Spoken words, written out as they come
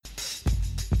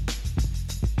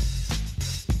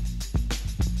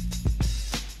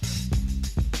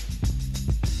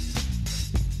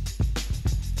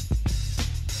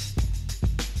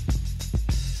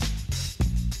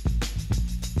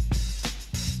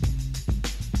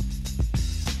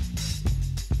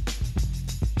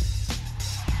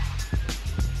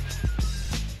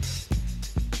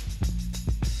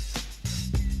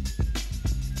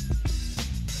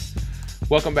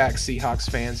Welcome back, Seahawks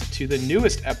fans, to the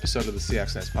newest episode of the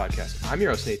Seahawks Nest podcast. I'm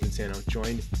your host, Nathan Sano,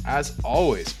 joined, as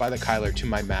always, by the Kyler to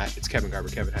my Matt. It's Kevin Garber.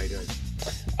 Kevin, how you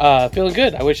doing? Feeling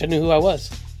good. I wish I knew who I was.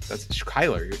 That's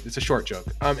Kyler. It's a short joke.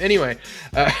 Anyway,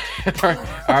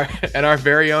 and our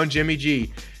very own Jimmy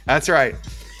G. That's right.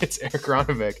 It's Eric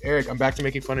Ronovic. Eric, I'm back to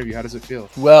making fun of you. How does it feel?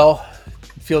 Well,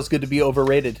 it feels good to be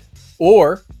overrated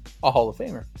or a Hall of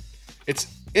Famer.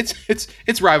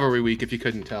 It's rivalry week if you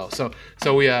couldn't tell. So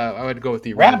we I would go with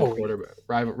the rival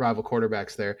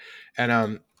quarterbacks there.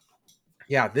 And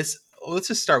let's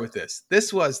just start with this.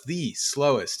 This was the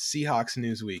slowest Seahawks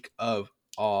news week of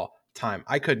all time.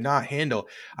 I could not handle.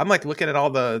 I'm like looking at all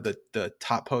the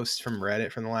top posts from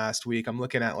Reddit from the last week. I'm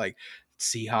looking at like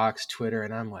Seahawks Twitter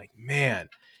and I'm like, man,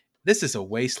 this is a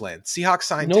wasteland. Seahawks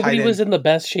signed. Nobody was in the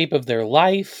best shape of their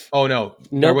life. Oh no,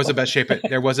 there was a best shape.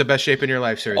 There was a best shape in your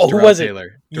life, sir. Oh, who was it?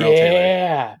 Darrell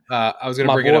Yeah. Taylor. I was going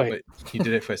to bring it up, but you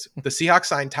did it first. The Seahawks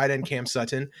signed tight end Cam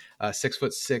Sutton,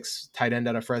 6'6" tight end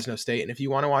out of Fresno State. And if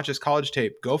you want to watch his college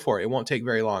tape, go for it. It won't take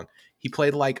very long. He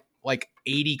played like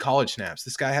 80 college snaps.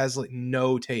 This guy has like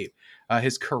no tape.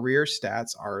 His career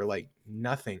stats are like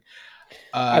nothing.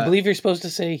 I believe you're supposed to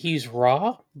say he's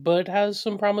raw, but has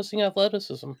some promising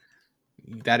athleticism.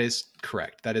 That is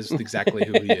correct. That is exactly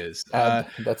who he is.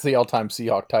 That's the all-time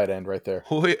Seahawk tight end right there.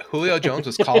 Julio Jones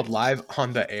was called live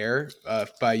on the air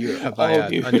by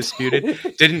Undisputed.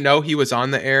 Didn't know he was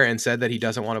on the air and said that he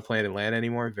doesn't want to play in Atlanta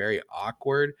anymore. Very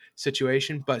awkward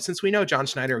situation. But since we know John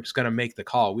Schneider is going to make the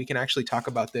call, we can actually talk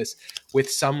about this with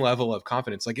some level of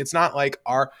confidence. Like it's not like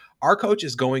our coach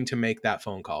is going to make that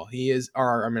phone call. He is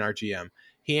our GM.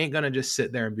 He ain't going to just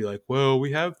sit there and be like, well,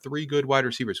 we have 3 good wide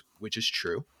receivers, which is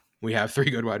true. We have 3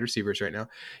 good wide receivers right now.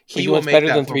 He will make better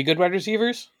than 3 good wide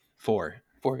receivers? 4.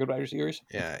 4 good wide receivers?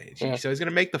 Yeah. So he's going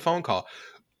to make the phone call.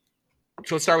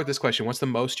 So let's start with this question. What's the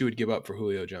most you would give up for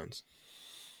Julio Jones?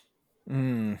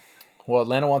 Well,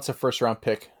 Atlanta wants a first-round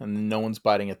pick, and no one's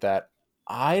biting at that.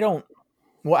 How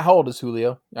old is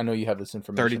Julio? I know you have this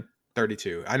information.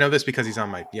 32. I know this because he's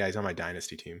on my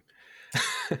dynasty team.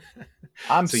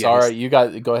 I'm sorry. You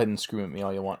guys go ahead and scream at me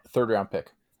all you want. 3rd-round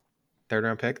pick.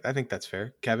 3rd-round pick? I think that's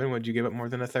fair. Kevin, would you give up more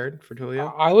than a 3rd for Julio?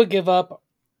 I would give up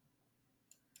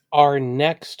our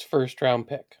next 1st-round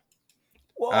pick.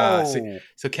 Whoa.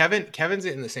 So Kevin's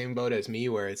in the same boat as me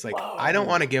where it's like, whoa. I don't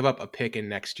want to give up a pick in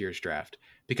next year's draft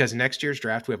because next year's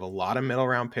draft, we have a lot of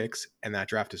middle-round picks, and that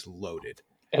draft is loaded.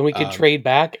 And we could trade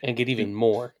back and get even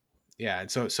more. Yeah,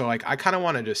 and so like I kind of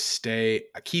want to just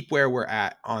keep where we're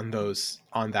at on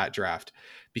that draft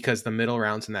because the middle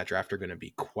rounds in that draft are going to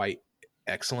be quite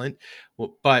excellent.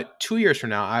 Well, but 2 years from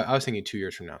now, I was thinking 2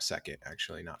 years from now, 2nd,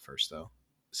 actually, not 1st though.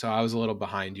 So I was a little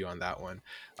behind you on that one.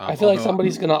 I feel like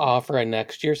somebody's going to offer a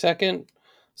next year 2nd,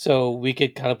 so we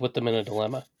could kind of put them in a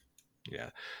dilemma. Yeah.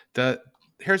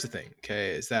 Here's the thing,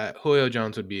 okay, is that Julio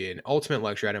Jones would be an ultimate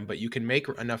luxury item, but you can make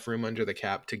enough room under the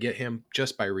cap to get him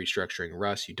just by restructuring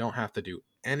Russ. You don't have to do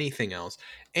anything else.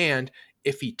 And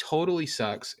if he totally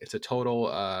sucks, it's a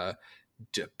total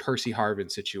Percy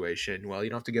Harvin situation. Well, you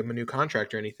don't have to give him a new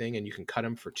contract or anything, and you can cut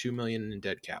him for $2 million in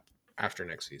dead cap after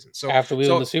next season. So after we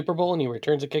win the Super Bowl and he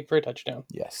returns a kick for a touchdown.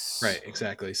 Yes. Right,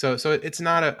 exactly. So it's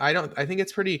not I think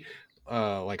it's pretty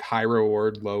like high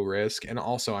reward, low risk. And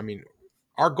also, I mean,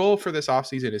 our goal for this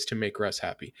offseason is to make Russ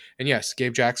happy. And yes,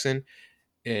 Gabe Jackson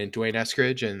and Dwayne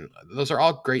Eskridge, and those are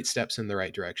all great steps in the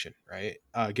right direction, right?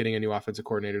 Getting a new offensive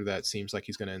coordinator that seems like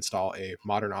he's going to install a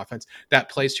modern offense that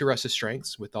plays to Russ's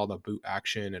strengths with all the boot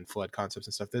action and flood concepts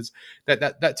and stuff.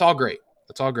 That's all great.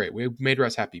 That's all great. We made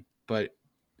Russ happy, but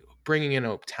bringing in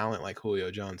a talent like Julio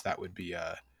Jones, that would be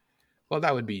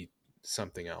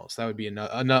something else. That would be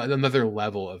another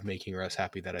level of making Russ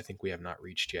happy that I think we have not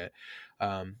reached yet.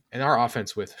 And our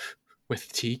offense with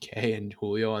TK and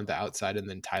Julio on the outside and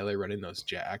then Tyler running those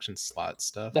jet action slot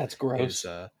stuff. That's gross.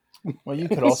 Well, you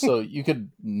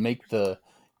could make the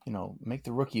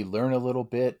rookie learn a little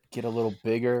bit, get a little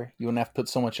bigger. You wouldn't have to put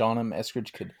so much on him.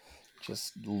 Eskridge could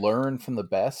just learn from the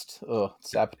best. Oh,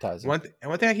 it's appetizing. One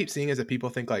thing I keep seeing is that people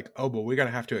think like, oh, but we're going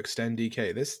to have to extend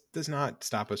DK. This does not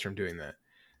stop us from doing that.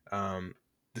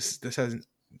 This has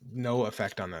no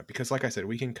effect on that because like I said,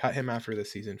 we can cut him after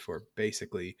this season for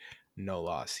basically no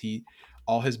loss.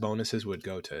 All his bonuses would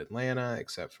go to Atlanta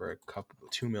except for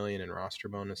 $2 million in roster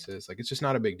bonuses. Like it's just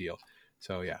not a big deal.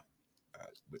 So yeah,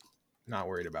 not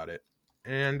worried about it.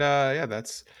 And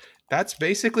that's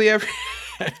basically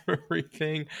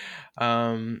everything.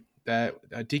 That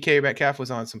DK Metcalf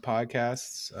was on some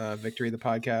podcasts, Victory the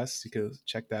Podcast. You can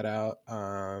check that out.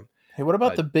 Hey, what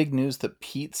about the big news that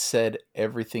Pete said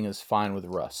everything is fine with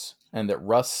Russ, and that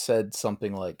Russ said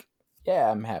something like,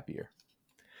 "Yeah, I'm happier."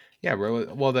 Yeah,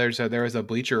 well, there was a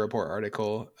Bleacher Report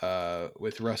article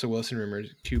with Russell Wilson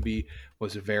rumors. QB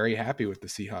was very happy with the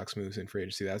Seahawks moves in free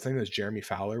agency. I think it was Jeremy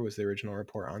Fowler was the original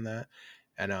report on that,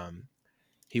 and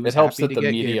he It was helps happy that to the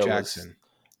get Gabe media was, Jackson.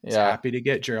 He's yeah. happy to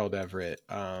get Gerald Everett.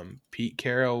 Pete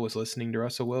Carroll was listening to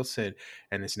Russell Wilson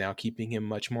and is now keeping him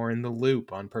much more in the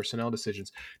loop on personnel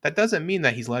decisions. That doesn't mean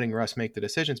that he's letting Russ make the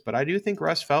decisions, but I do think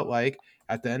Russ felt like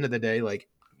at the end of the day, like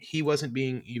he wasn't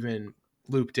being even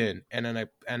looped in. And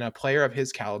a player of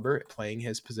his caliber playing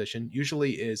his position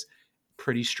usually is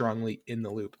pretty strongly in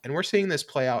the loop. And we're seeing this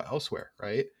play out elsewhere,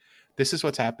 right? This is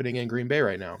what's happening in Green Bay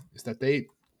right now, is that they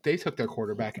took their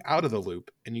quarterback out of the loop,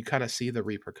 and you kind of see the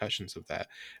repercussions of that.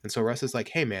 And so Russ is like,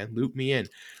 "Hey man, loop me in."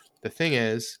 The thing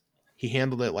is, he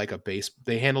handled it like a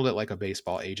they handled it like a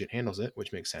baseball agent handles it,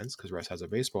 which makes sense because Russ has a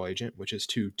baseball agent, which is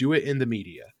to do it in the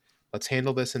media. Let's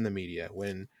handle this in the media,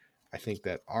 when I think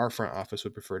that our front office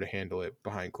would prefer to handle it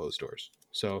behind closed doors.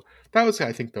 So that was,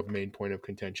 I think, the main point of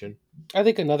contention. I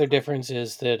think another difference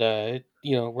is that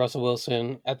Russell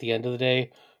Wilson at the end of the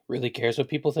day really cares what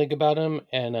people think about him,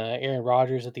 and Aaron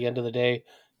Rodgers at the end of the day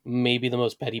may be the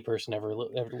most petty person ever to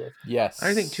live. Yes.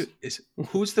 I think too is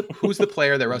who's the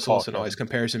player that Russell call, Wilson always Kevin.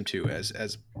 compares him to,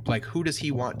 as like, who does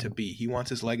he want to be? He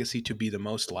wants his legacy to be the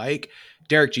most like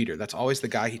Derek Jeter. That's always the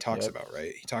guy he talks Yep. about,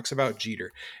 right? He talks about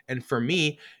Jeter. And for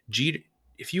me, Jeter,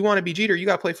 if you want to be Jeter, you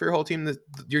got to play for your whole team,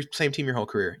 your same team your whole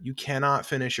career. You cannot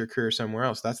finish your career somewhere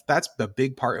else. That's the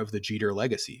big part of the Jeter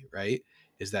legacy, right?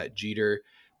 Is that Jeter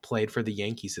played for the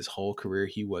Yankees his whole career.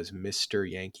 He was Mr.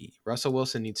 Yankee. Russell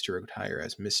Wilson needs to retire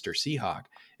as Mr. Seahawk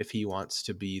if he wants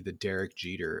to be the Derek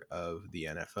Jeter of the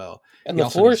NFL. And He the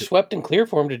also floor needs is swept and clear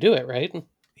for him to do it, right?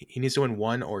 he needs to win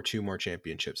one or two more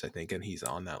championships, I think, and he's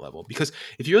on that level. Because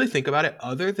if you really think about it,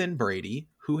 other than Brady,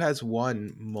 who has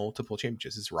won multiple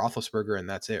championships? It's Roethlisberger, and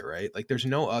that's it, right? Like, there's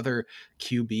no other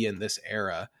QB in this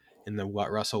era in the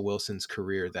Russell Wilson's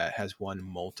career that has won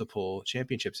multiple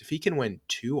championships. If he can win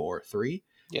two or three,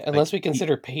 Yeah, like unless we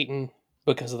consider Peyton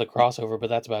because of the crossover, but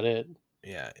that's about it.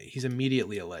 yeah, he's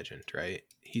immediately a legend, right?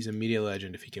 He's immediately a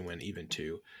legend if he can win even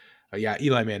two. Yeah,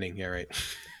 Eli Manning, yeah, right.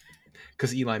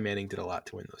 Because Eli Manning did a lot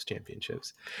to win those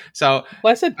championships. So,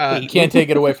 Well, I said Peyton. Can't take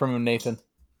it away from him, Nathan.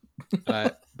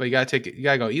 but you gotta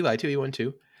go Eli too. He won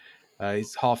two.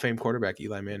 He's Hall of Fame quarterback,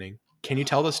 Eli Manning. Can you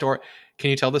tell the story? Can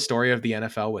you tell the story of the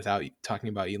NFL without talking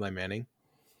about Eli Manning?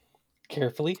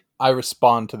 Carefully. I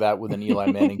respond to that with an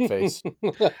Eli Manning face.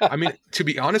 I mean, to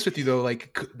be honest with you, though,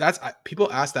 like, that's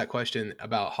people ask that question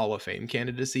about Hall of Fame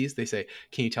candidacies. They say,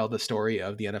 "Can you tell the story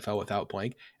of the NFL without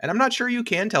blank?" And I'm not sure you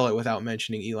can tell it without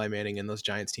mentioning Eli Manning and those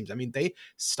Giants teams. I mean, they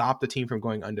stopped the team from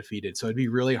going undefeated, so it'd be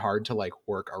really hard to like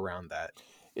work around that.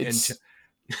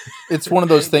 It's one of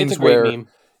those things It's a great where meme.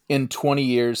 in 20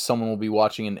 years, someone will be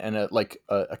watching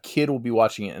a kid will be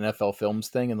watching an NFL Films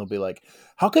thing, and they'll be like,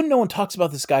 "How come no one talks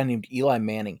about this guy named Eli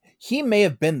Manning? He may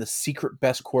have been the secret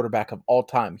best quarterback of all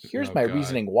time. Here's my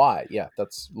reasoning why." Yeah,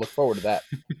 look forward to that.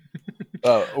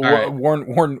 right.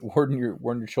 Warn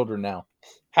your children now.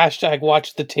 #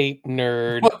 watch the tape,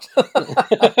 nerd.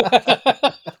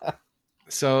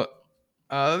 So,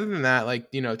 other than that, like,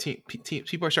 you know,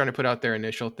 people are starting to put out their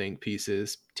initial think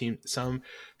pieces. Some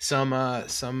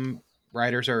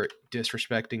writers are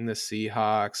disrespecting the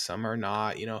Seahawks. Some are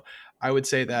not. You know, I would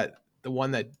say that the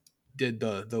one that did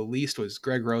the least was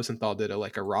Greg Rosenthal. Did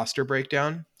a roster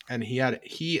breakdown, and he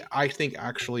I think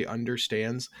actually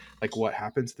understands like what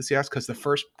happens to the Seahawks, because the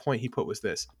first point he put was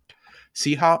this: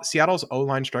 Seattle's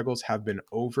O-line struggles have been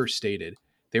overstated.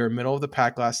 They were middle of the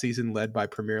pack last season, led by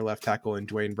premier left tackle in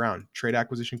Dwayne Brown. Trade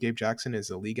acquisition Gabe Jackson is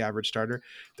a league average starter.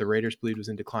 The Raiders believed was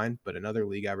in decline, but another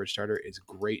league average starter is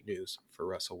great news for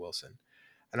Russell Wilson.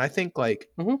 And I think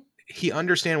he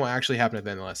understand what actually happened at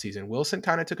the end of last season. Wilson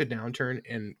kind of took a downturn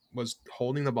and was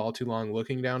holding the ball too long,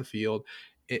 looking downfield.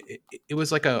 It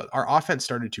was like our offense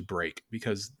started to break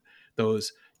because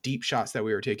those deep shots that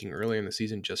we were taking earlier in the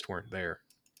season just weren't there.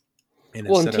 And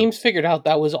teams figured out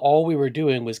that was all we were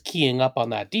doing was keying up on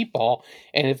that deep ball.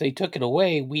 And if they took it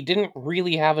away, we didn't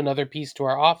really have another piece to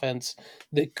our offense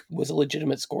that was a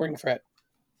legitimate scoring threat.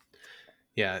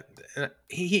 Yeah,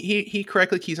 he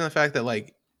correctly keys on the fact that,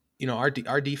 like, you know,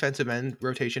 our defensive end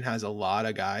rotation has a lot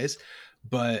of guys,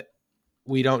 but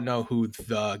we don't know who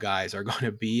the guys are going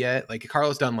to be yet. Like,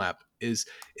 Carlos Dunlap is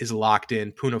locked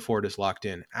in. Poona Ford is locked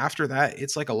in. After that,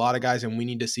 it's like a lot of guys, and we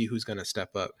need to see who's going to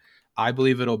step up. I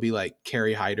believe it'll be like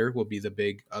Kerry Hyder will be the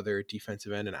big other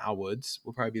defensive end, and Al Woods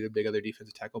will probably be the big other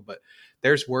defensive tackle. But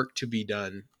there's work to be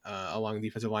done along the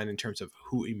defensive line in terms of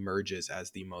who emerges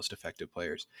as the most effective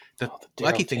players. The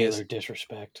lucky thing Taylor is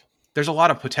disrespect. there's a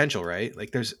lot of potential, right?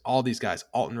 Like there's all these guys,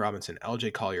 Alton Robinson,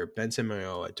 LJ Collier, Benson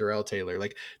Mayoa, Darrell Taylor.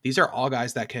 Like these are all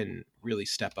guys that can really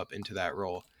step up into that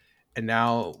role. And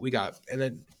now and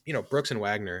then, Brooks and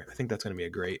Wagner, I think that's going to be a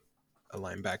great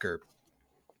linebacker,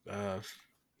 uh,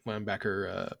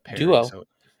 pairing. Duo. So,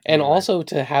 And right. also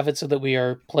to have it so that we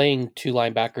are playing 2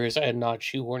 linebackers and not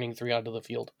shoehorning 3 onto the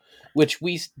field, which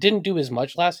we didn't do as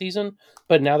much last season,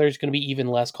 but now there's going to be even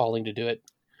less calling to do it.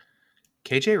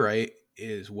 KJ Wright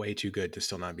is way too good to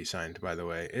still not be signed, by the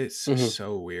way. It's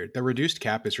so weird. The reduced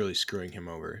cap is really screwing him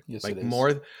over. Yes, like it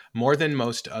is. more than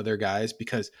most other guys,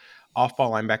 because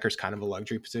off-ball linebacker is kind of a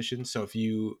luxury position. So if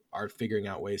you are figuring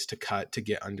out ways to cut to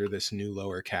get under this new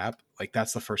lower cap, like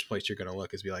that's the first place you're going to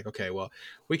look, is be like, okay, well,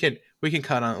 we can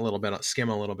cut on a little bit, skim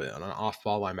a little bit on an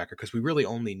off-ball linebacker, because we really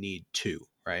only need 2,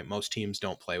 right? Most teams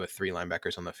don't play with 3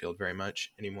 linebackers on the field very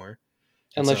much anymore.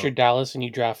 Unless you're Dallas and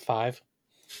you draft 5.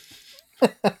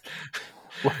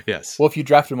 Yes. Well, if you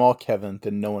draft them all, Kevin,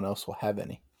 then no one else will have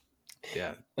any.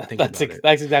 Yeah, that's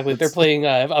exactly. They're playing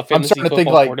a fantasy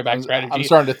football quarterback strategy. I'm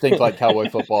starting to think like cowboy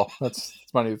football. That's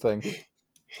my new thing.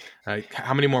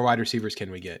 How many more wide receivers can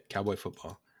we get? Cowboy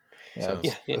football. Yeah.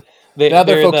 Now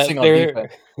they're focusing on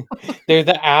defense. They're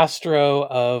the Astro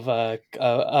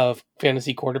of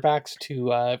fantasy quarterbacks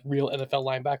to real NFL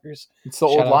linebackers. It's the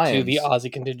old Lions. To the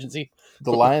Aussie contingency.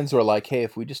 The Lions were like, hey,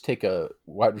 if we just take a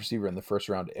wide receiver in the first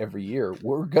round every year,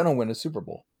 we're gonna win a Super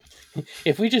Bowl.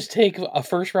 If we just take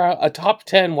a top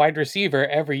 10 wide receiver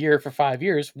every year for 5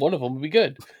 years, one of them would be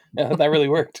good. That really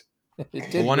worked.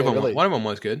 One of them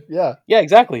was good. Yeah,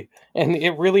 exactly, and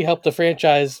it really helped the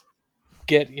franchise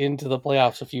get into the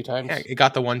playoffs a few times. Yeah, it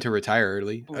got the one to retire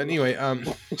early. Anyway,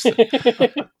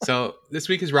 so this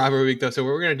week is rivalry week, though. So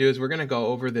what we're gonna do is we're gonna go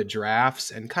over the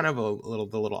drafts and kind of the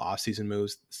little offseason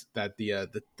moves that the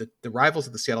rivals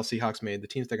of the Seattle Seahawks made, the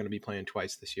teams they're gonna be playing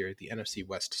twice this year, the NFC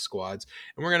West squads,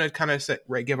 and we're gonna kind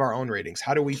of give our own ratings.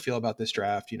 How do we feel about this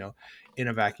draft? In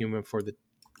a vacuum, and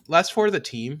less for the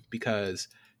team, because,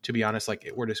 to be honest, like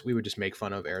we would just make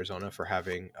fun of Arizona for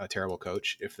having a terrible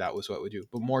coach if that was what we do,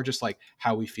 but more just like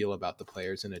how we feel about the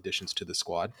players and additions to the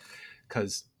squad.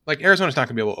 Because like Arizona's not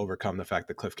going to be able to overcome the fact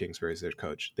that Cliff Kingsbury is their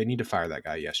coach. They need to fire that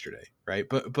guy yesterday, right?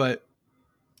 But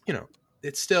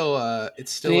it's still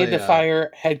Do they need to fire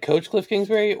head coach Cliff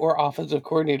Kingsbury or offensive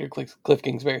coordinator Cliff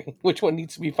Kingsbury? Which one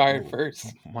needs to be fired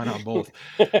first? Why not both?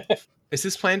 Is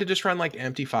this plan to just run like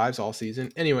empty 5s all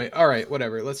season? Anyway, all right,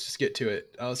 whatever. Let's just get to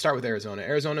it. Let's start with Arizona.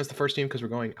 Arizona is the first team because we're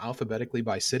going alphabetically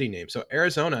by city name. So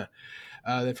Arizona,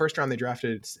 the first round they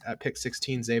drafted at pick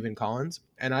 16, Zaven Collins.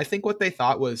 And I think what they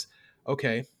thought was,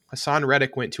 okay, Hassan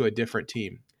Reddick went to a different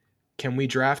team. Can we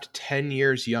draft 10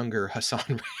 years younger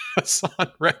Hassan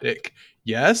Reddick?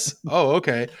 Yes. Oh,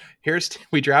 okay.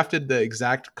 We drafted the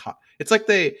exact. It's like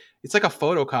a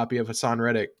photocopy of Hassan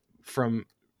Reddick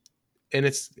and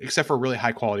it's except for a really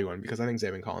high quality one, because I think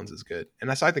Zaven Collins is good,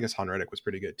 and I think Hassan Reddick was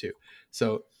pretty good too.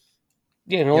 So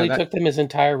it only took them his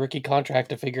entire rookie contract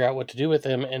to figure out what to do with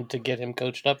him and to get him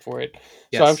coached up for it.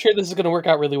 Yes. So I'm sure this is going to work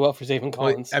out really well for Zaven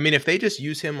Collins. I mean, if they just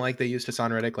use him like they used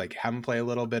Hassan Reddick, like have him play a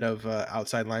little bit of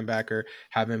outside linebacker,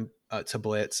 have him to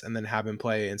blitz, and then have him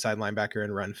play inside linebacker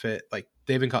and run fit, like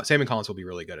Zaven Collins will be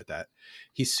really good at that.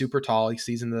 He's super tall. He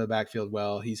sees into the backfield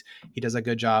well. He does a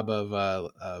good job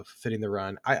of fitting the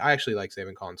run. I actually like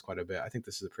Zaven Collins quite a bit. I think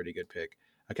this is a pretty good pick.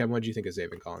 Kevin, what do you think of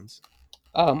Zaven Collins?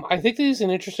 I think that he's an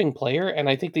interesting player, and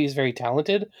I think that he's very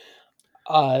talented.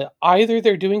 Either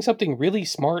they're doing something really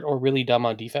smart or really dumb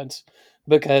on defense,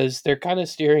 because they're kind of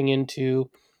steering into,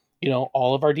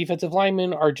 all of our defensive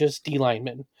linemen are just D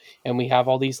linemen, and we have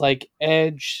all these like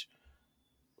edge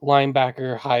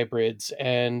linebacker hybrids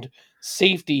and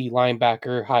safety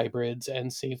linebacker hybrids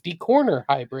and safety corner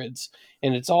hybrids,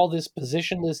 and it's all this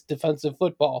positionless defensive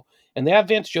football. And they have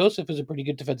Vance Joseph as a pretty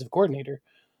good defensive coordinator.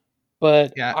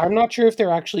 But yeah, I'm not sure if they're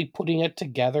actually putting it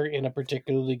together in a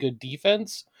particularly good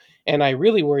defense. And I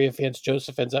really worry if Vance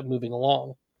Joseph ends up moving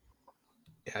along.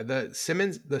 Yeah, the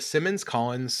Simmons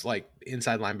Collins like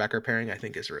inside linebacker pairing, I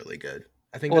think, is really good.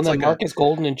 I think that's like Marcus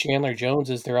Golden and Chandler Jones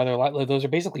is their other. Those are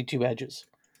basically 2 edges.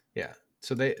 Yeah,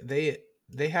 so they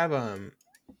have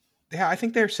I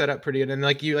think they're set up pretty good, and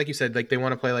like you said, like they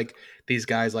want to play like these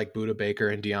guys like Budda Baker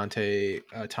and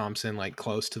Deontay Thompson like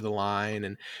close to the line,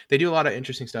 and they do a lot of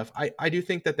interesting stuff. I do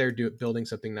think that they're building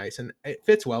something nice, and it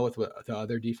fits well with the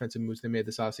other defensive moves they made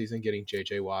this offseason, getting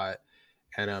J.J. Watt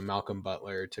and Malcolm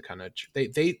Butler to kind of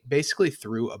they basically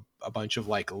threw a bunch of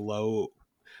like low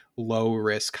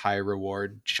risk, high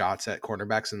reward shots at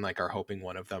cornerbacks, and like are hoping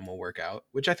one of them will work out,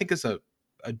 which I think is a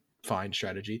fine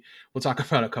strategy. We'll talk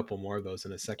about a couple more of those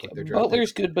in a sec with their draft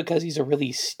Butler's picks. good because he's a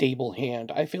really stable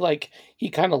hand. I feel like he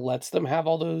kind of lets them have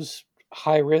all those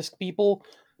high risk people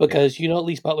because at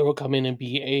least Butler will come in and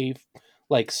be a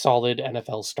like solid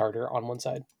NFL starter on one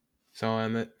side.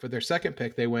 So for their second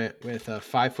pick, they went with a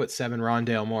 5'7"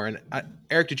 Rondale Moore. And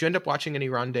Eric, did you end up watching any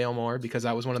Rondale Moore? Because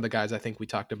that was one of the guys I think we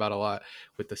talked about a lot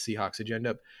with the Seahawks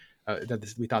agenda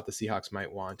that we thought the Seahawks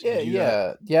might want.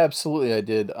 Yeah, absolutely. I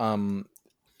did.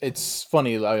 It's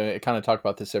funny. I kind of talk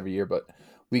about this every year, but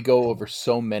we go over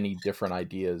so many different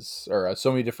ideas or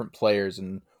so many different players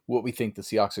and what we think the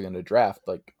Seahawks are going to draft.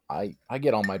 Like I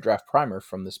get all my draft primer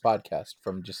from this podcast,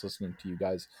 from just listening to you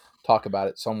guys talk about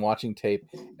it. So I'm watching tape,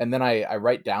 and then I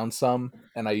write down some,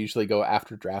 and I usually go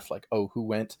after draft, like, oh, who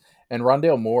went? And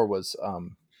Rondale Moore was.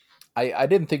 I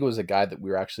didn't think it was a guy that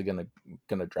we were actually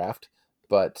gonna draft,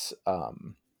 but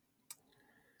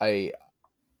I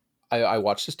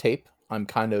watched his tape. I'm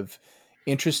kind of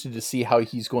interested to see how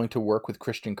he's going to work with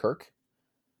Christian Kirk,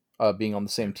 being on the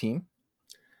same team.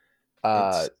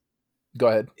 Go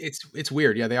ahead. It's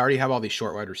weird. Yeah, they already have all these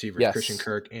short wide receivers: Yes. Christian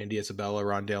Kirk, Andy Isabella,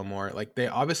 Rondale Moore. Like they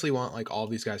obviously want like all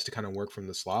these guys to kind of work from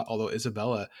the slot. Although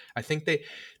Isabella, I think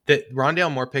that Rondale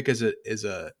Moore pick is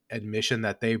a admission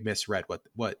that they misread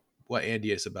what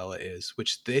Andy Isabella is,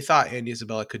 which they thought Andy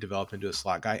Isabella could develop into a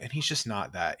slot guy, and he's just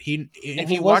not that. He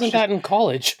wasn't that in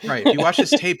college. Right. If you watch his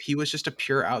tape, he was just a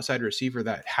pure outside receiver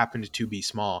that happened to be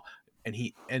small,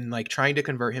 and like trying to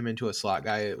convert him into a slot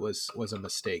guy was a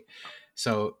mistake.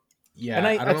 So yeah, and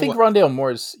I think Rondale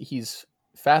Moore he's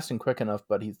fast and quick enough,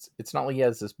 but it's not like he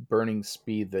has this burning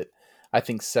speed that I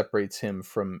think separates him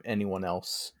from anyone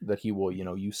else, that he will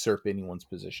usurp anyone's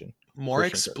position. More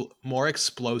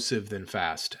explosive than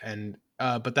fast, and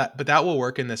but that will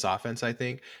work in this offense, I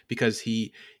think, because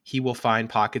he will find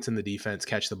pockets in the defense,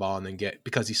 catch the ball, and then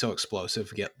because he's so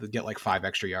explosive, get like 5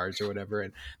 extra yards or whatever,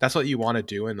 and that's what you want to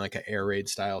do in like an air raid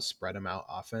style spread them out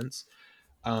offense.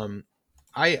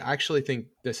 I actually think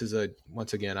this is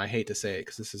once again, I hate to say it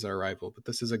because this is our rival, but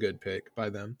this is a good pick by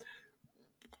them.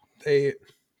 They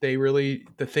really,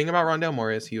 the thing about Rondale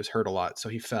Moore is he was hurt a lot, so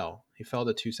he fell to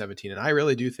 217, and I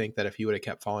really do think that if he would have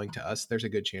kept falling to us, there's a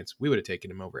good chance we would have taken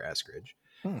him over Eskridge.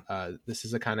 This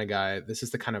is the kind of guy, this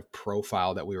is the kind of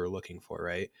profile that we were looking for,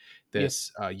 right? This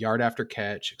yard after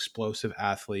catch, explosive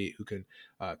athlete who can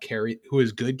who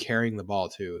is good carrying the ball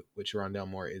too, which Rondale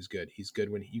Moore is good. He's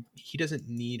good when he doesn't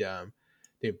need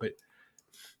but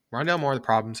Rondale Moore, the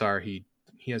problems are he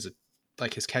has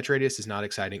his catch radius is not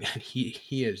exciting, and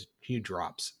he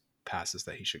drops passes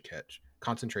that he should catch.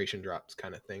 Concentration drops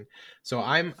kind of thing. So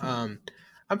I'm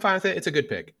fine with it. It's a good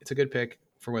pick. It's a good pick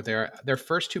for what they are. Their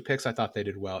first 2 picks, I thought they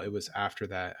did well. It was after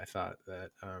that I thought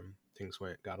that things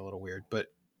got a little weird. But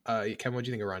Kevin, what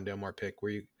do you think of Rondale Moore pick?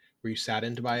 Were you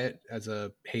saddened by it as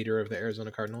a hater of the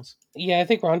Arizona Cardinals? Yeah, I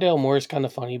think Rondale Moore is kind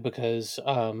of funny because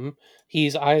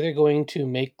he's either going to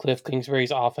make Cliff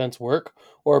Kingsbury's offense work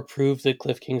or prove that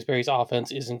Cliff Kingsbury's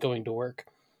offense isn't going to work.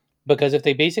 Because if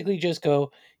they basically just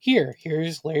go,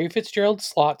 here's Larry Fitzgerald's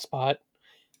slot spot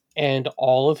and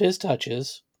all of his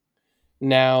touches,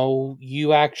 now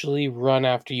you actually run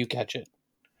after you catch it,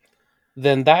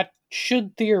 then that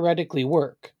should theoretically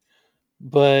work.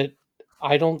 But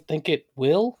I don't think it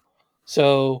will.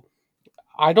 So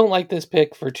I don't like this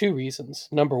pick for 2 reasons.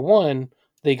 Number 1,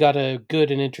 they got a good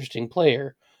and interesting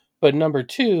player. But number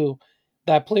 2,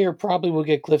 that player probably will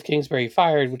get Cliff Kingsbury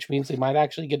fired, which means they might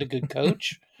actually get a good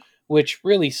coach, which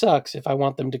really sucks if I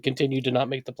want them to continue to not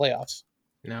make the playoffs.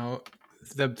 No,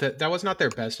 that was not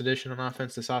their best addition on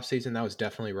offense this offseason. That was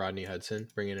definitely Rodney Hudson,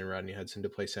 bringing in Rodney Hudson to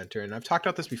play center. And I've talked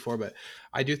about this before, but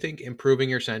I do think improving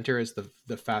your center is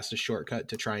the fastest shortcut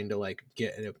to trying to like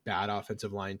get a bad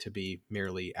offensive line to be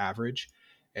merely average.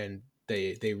 And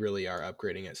they really are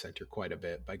upgrading at center quite a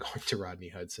bit by going to Rodney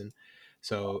Hudson.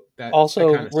 So that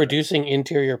also reducing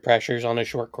interior pressures on a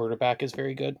short quarterback is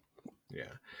very good.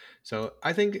 Yeah. So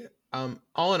I think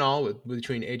all in all,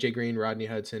 between AJ Green, Rodney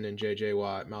Hudson, and JJ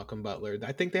Watt, Malcolm Butler,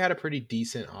 I think they had a pretty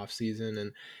decent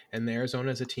offseason, and Arizona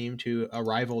is a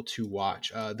rival to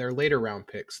watch. Their later round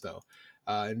picks, though.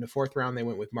 In the 4th round, they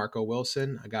went with Marco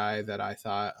Wilson, a guy that I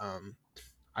thought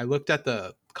I looked at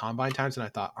the combine times and I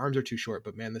thought arms are too short,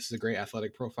 but man, this is a great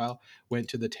athletic profile. Went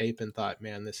to the tape and thought,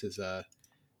 man, this is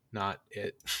not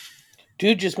it.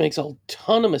 Dude just makes a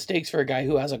ton of mistakes for a guy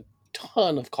who has a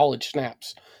ton of college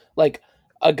snaps. Like,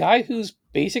 a guy who's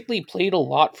basically played a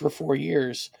lot for 4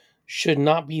 years should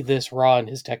not be this raw in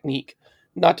his technique.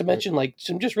 Not to mention, like,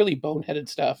 some just really boneheaded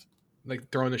stuff.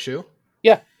 Like throwing the shoe?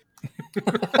 Yeah. Do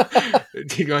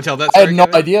you want to tell that story, I had no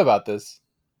Kevin? idea about this.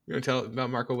 You want to tell about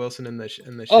Marco Wilson and the shoe?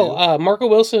 Marco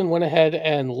Wilson went ahead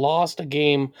and lost a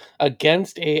game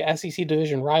against a SEC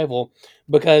division rival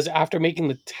because after making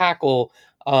the tackle,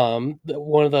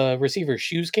 one of the receiver's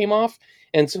shoes came off,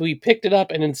 and so he picked it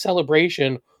up and in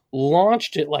celebration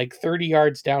launched it like 30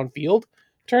 yards downfield.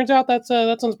 Turns out that's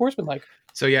unsportsmanlike.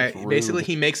 So yeah, That's basically rude.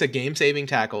 he makes a game-saving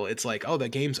tackle. It's like, oh, the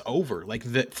game's over. Like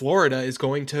that Florida is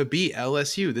going to beat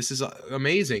LSU. This is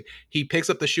amazing. He picks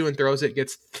up the shoe and throws it,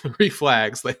 gets 3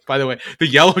 flags. Like, by the way, the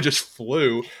yellow just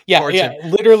flew Yeah, towards yeah.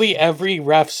 him. Literally every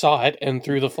ref saw it and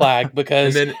threw the flag And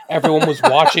because then everyone was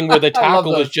watching where the I love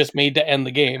tackle was those. just made to end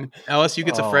the game. LSU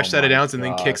gets a Oh fresh set of my downs and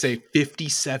then kicks a gosh.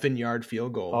 57-yard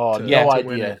field goal Oh, to, Yeah. no to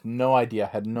win idea. it. No idea.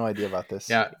 Had no idea about this.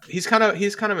 Yeah, he's kind of a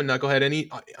knucklehead, and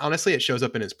he honestly it shows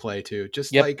up in his play too. Just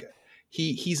Yep. like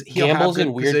he'll have Gambles in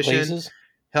good weird position. places.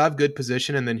 He'll have good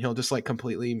position, and then he'll just like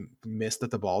completely miss that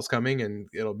the ball's coming, and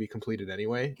it'll be completed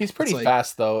anyway. He's It's pretty like,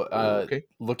 fast though. okay,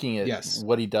 Looking at yes,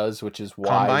 what he does, which is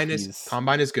why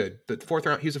combine is good. But fourth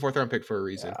round, he's a 4th round pick for a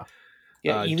reason. yeah.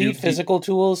 Yeah, elite Duke physical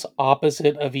tools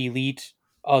opposite of elite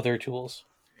other tools.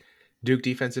 Duke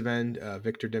defensive end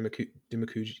Victor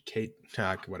Kate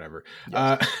whatever.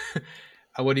 Yes.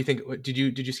 What do you think? Did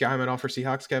you scout him at all for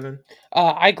Seahawks, Kevin?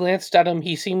 I glanced at him.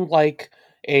 He seemed like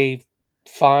a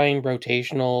fine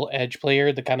rotational edge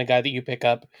player, the kind of guy that you pick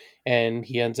up, and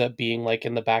he ends up being like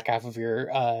in the back half of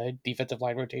your defensive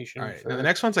line rotation All right, for now the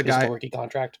next one's his full rookie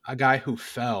contract. a guy who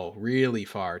fell really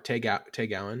far. Tay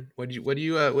Allen. What do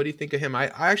you think of him?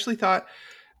 I actually thought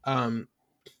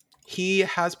he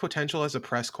has potential as a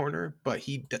press corner, but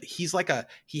he's like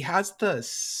he has the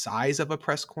size of a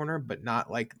press corner, but not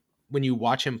like when you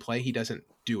watch him play, he doesn't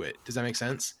do it. Does that make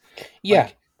sense? Yeah,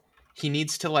 Like he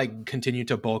needs to like continue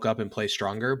to bulk up and play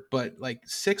stronger, but like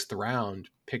 6th round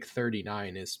pick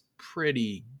 39 is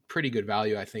pretty good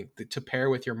value. I think to pair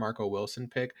with your Marco Wilson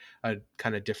pick, a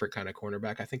kind of different kind of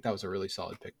cornerback. I think that was a really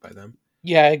solid pick by them.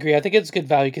 yeah, I agree. I think it's good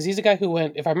value because he's a guy who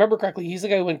went, if I remember correctly, he's the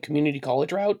guy who went community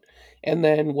college route and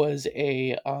then was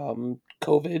a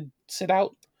COVID sit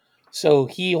out. So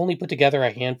he only put together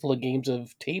a handful of games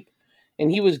of tape, and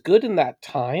he was good in that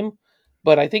time.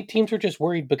 But I think teams were just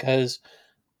worried because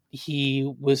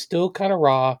he was still kind of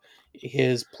raw.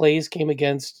 His plays came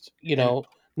against, And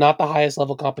not the highest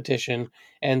level competition.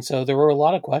 And so there were a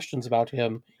lot of questions about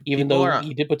him, even people though are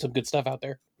he did put some good stuff out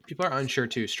there. people are unsure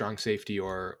too, strong safety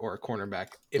or a cornerback.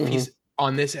 If Hmm. he's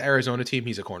on this Arizona team,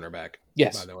 he's a cornerback. By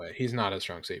Yes. the way, he's not a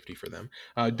strong safety for them.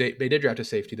 They did draft a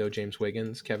safety though, James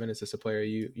Wiggins. Kevin, is this a player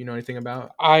you know anything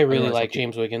about? I really Otherwise, I'll like keep.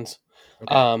 James Wiggins.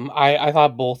 Okay. I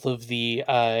thought both of the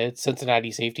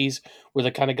Cincinnati safeties were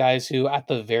the kind of guys who, at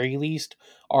the very least,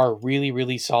 are really,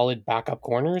 really solid backup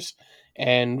corners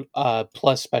and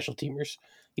plus special teamers.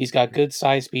 He's got good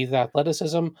size, speed, and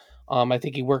athleticism. I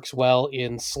think he works well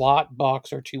in slot,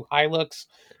 box, or 2 high looks.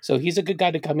 So he's a good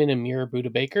guy to come in and mirror Buda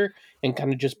Baker and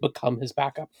kind of just become his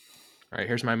backup. All right,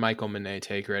 here's my Michael Manet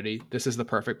take. Ready? This is the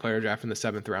perfect player draft in the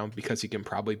 7th round because he can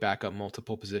probably back up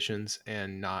multiple positions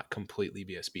and not completely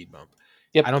be a speed bump.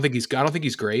 Yep. I don't think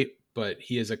he's great, but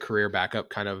he is a career backup,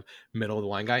 kind of middle of the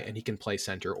line guy, and he can play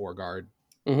center or guard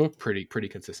Mhm. pretty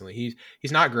consistently.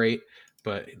 He's not great,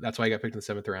 but that's why he got picked in the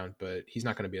 7th round. But he's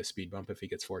not going to be a speed bump if he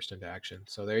gets forced into action.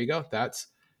 So there you go. That's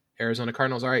Arizona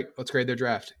Cardinals. All right, let's grade their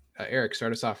draft. Eric,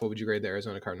 start us off. What would you grade the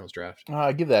Arizona Cardinals draft?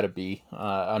 I give that a B.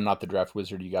 I'm not the draft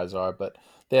wizard you guys are, but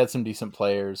they had some decent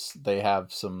players. They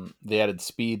added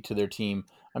speed to their team.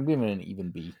 I'm giving it an even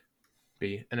B.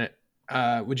 B. And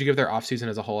would you give their offseason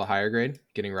as a whole a higher grade?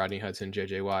 Getting Rodney Hudson,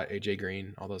 JJ Watt, AJ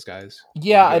Green, all those guys.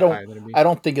 Yeah, Would you give it higher than a B? I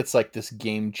don't think it's like this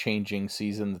game-changing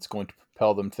season that's going to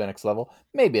propel them to the next level.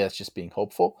 Maybe that's just being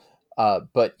hopeful.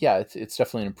 But yeah, it's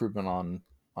definitely an improvement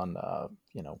on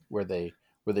where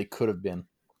they could have been.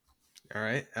 All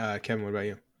right, Kevin, what about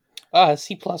you?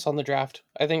 C plus on the draft.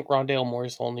 I think Rondale Moore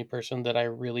is the only person that I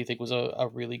really think was a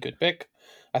really good pick.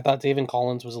 I thought David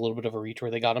Collins was a little bit of a reach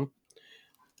where they got him.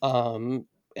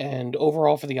 And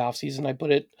overall for the offseason, I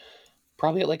put it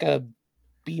probably at like a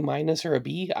B minus or a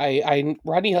B.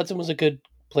 Rodney Hudson was a good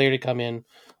player to come in.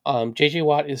 JJ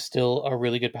Watt is still a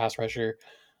really good pass rusher.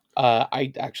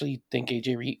 I actually think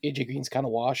AJ Green's kind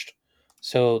of washed,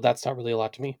 so that's not really a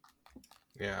lot to me.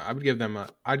 Yeah, I'd give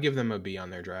them a B on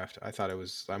their draft.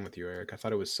 I'm with you, Eric. I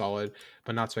thought it was solid,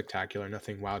 but not spectacular.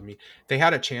 Nothing wowed me. They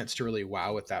had a chance to really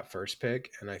wow with that first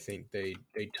pick, and I think they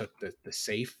took the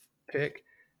safe pick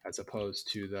as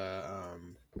opposed to the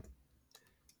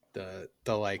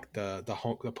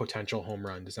potential home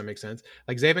run. Does that make sense?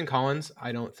 Like Zaven Collins,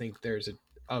 I don't think there's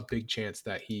a big chance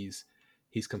that he's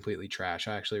completely trash.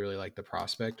 I actually really like the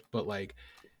prospect, but like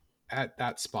at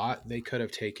that spot, they could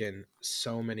have taken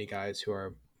so many guys who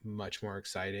are much more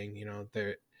exciting. You know,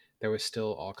 there was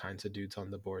still all kinds of dudes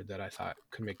on the board that I thought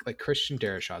could make, like Christian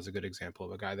Darrisaw is a good example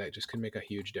of a guy that just could make a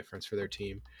huge difference for their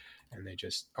team. And they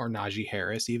just, or Najee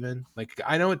Harris, even, like,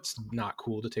 I know it's not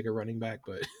cool to take a running back,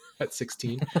 but at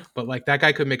 16, but like that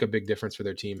guy could make a big difference for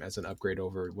their team as an upgrade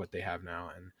over what they have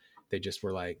now. And they just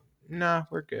were like, nah,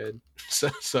 we're good.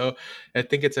 So I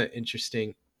think it's an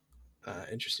interesting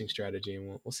strategy,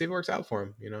 and we'll see if it works out for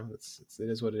him. You know, it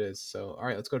is what it is. So, all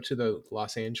right, let's go to the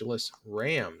Los Angeles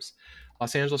Rams.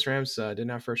 Los Angeles Rams didn't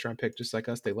have first round pick just like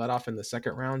us. They led off in the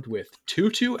second round with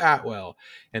Tutu Atwell.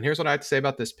 And here's what I have to say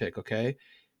about this pick, okay?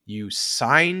 You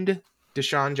signed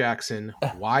Deshaun Jackson.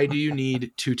 Why do you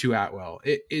need Tutu Atwell?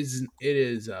 It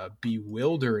is a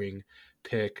bewildering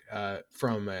pick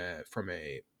from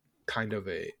a kind of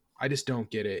a, I just don't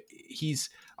get it. He's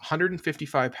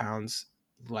 155 pounds,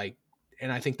 like,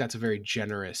 and I think that's a very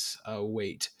generous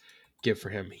weight give for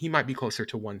him. He might be closer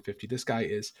to 150. This guy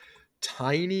is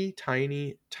tiny,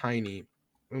 tiny, tiny.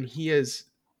 And he is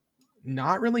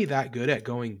not really that good at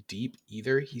going deep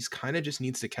either. He's kind of just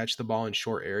needs to catch the ball in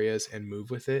short areas and move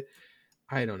with it.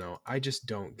 I don't know. I just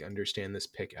don't understand this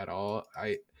pick at all.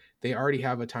 They already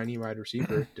have a tiny wide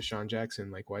receiver, Deshaun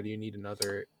Jackson. Like, why do you need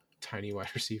another tiny wide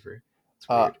receiver? It's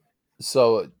weird.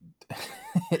 So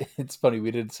it's funny.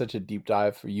 We did such a deep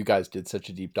dive. You guys did such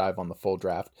a deep dive on the full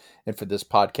draft, and for this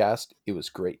podcast, it was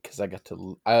great because I got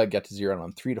to zero in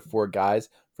on 3 to 4 guys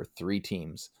for 3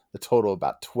 teams. The total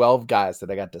about 12 guys that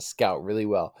I got to scout really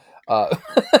well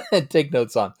and take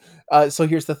notes on. So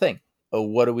here's the thing.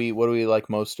 What do we like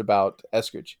most about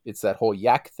Eskridge? It's that whole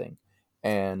yak thing,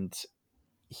 and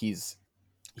he's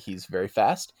very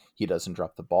fast. He doesn't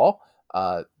drop the ball.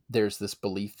 There's this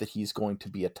belief that he's going to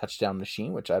be a touchdown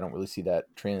machine, which I don't really see that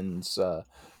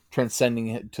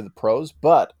transcending to the pros.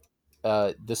 But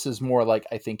this is more like,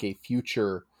 I think, a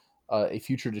future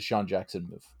Deshaun Jackson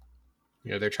move.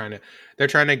 You know, they're trying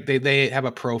to they have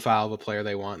a profile of a player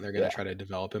they want, and they're going to try to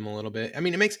develop him a little bit. I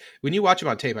mean, it makes, when you watch him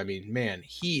on tape, I mean, man,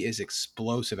 he is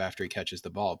explosive after he catches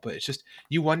the ball, but it's just,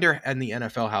 you wonder in the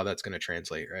NFL how that's going to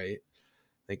translate, right?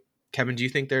 Like, Kevin, do you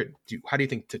think how do you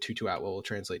think the Tutu Atwell will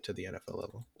translate to the NFL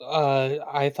level?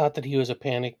 I thought that he was a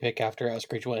panic pick after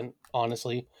Eskridge went,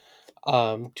 honestly.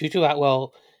 Tutu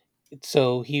Atwell,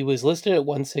 so he was listed at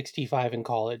 165 in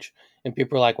college, and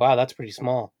people were like, wow, that's pretty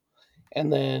small.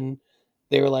 And then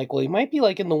they were like, well, he might be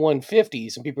like in the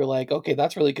 150s, and people were like, okay,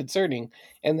 that's really concerning.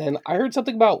 And then I heard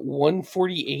something about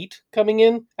 148 coming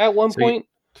in at one point.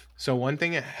 So one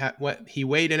thing, what he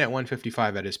weighed in at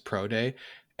 155 at his pro day,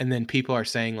 and then people are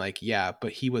saying like, yeah,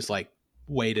 but he was like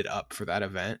weighted up for that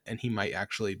event, and he might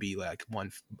actually be like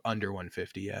under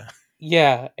 150. Yeah.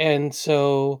 Yeah, and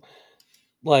so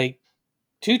like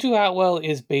Tutu Atwell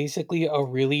is basically a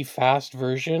really fast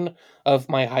version of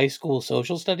my high school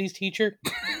social studies teacher.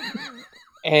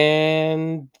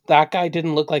 And that guy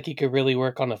didn't look like he could really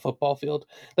work on a football field.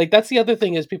 Like, that's the other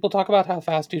thing, is people talk about how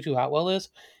fast Tutu Atwell is.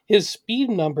 His speed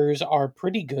numbers are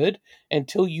pretty good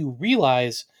until you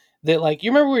realize that, like,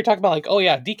 you remember we were talking about, like, oh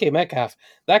yeah, DK Metcalf,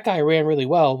 that guy ran really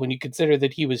well when you consider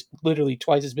that he was literally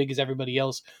twice as big as everybody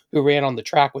else who ran on the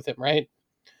track with him, right?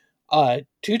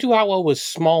 Tutu Atwell was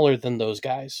smaller than those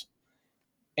guys.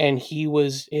 And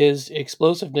his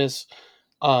explosiveness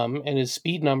and his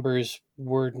speed numbers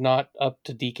were not up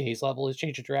to DK's level. His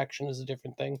change of direction is a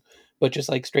different thing, but just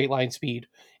like straight line speed.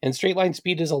 And straight line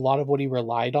speed is a lot of what he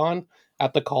relied on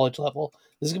at the college level.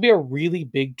 This is going to be a really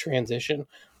big transition.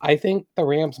 I think the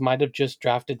Rams might have just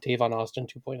drafted Tavon Austin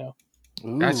 2.0.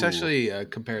 Ooh. That's actually a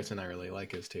comparison I really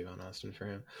like, is Tavon Austin for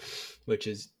him, which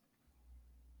is,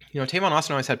 you know, Tavon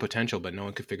Austin always had potential, but no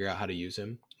one could figure out how to use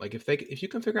him. Like, if you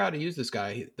can figure out how to use this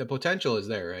guy, the potential is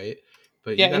there, right?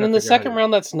 But Yeah, and in the second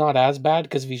round, that's not as bad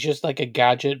because if he's just like a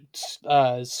gadget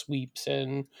sweeps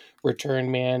and return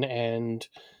man and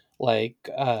like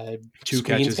 2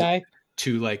 catches guy,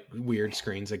 2 like weird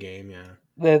screens a game, yeah.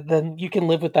 Then you can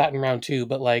live with that in round 2.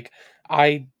 But like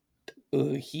I'm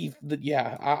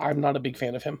not a big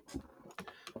fan of him.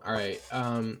 All right.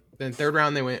 Then third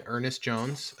round they went Ernest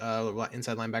Jones,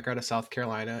 inside linebacker out of South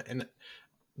Carolina, and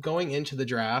going into the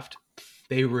draft,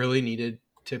 they really needed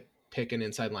to pick an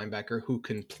inside linebacker who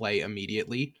can play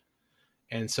immediately.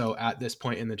 And so at this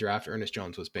point in the draft, Ernest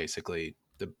Jones was basically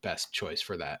the best choice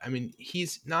for that. I mean,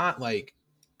 he's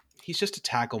just a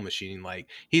tackle machine. Like,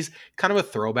 he's kind of a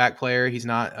throwback player. He's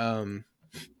not gonna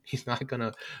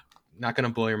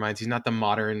blow your minds. He's not the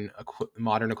modern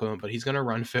equivalent, but he's gonna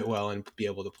run, fit well, and be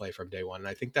able to play from day one. And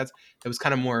I think that was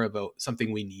kind of more about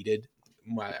something we needed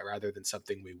rather than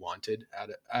something we wanted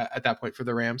at that point for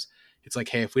the Rams. It's like,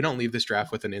 hey, if we don't leave this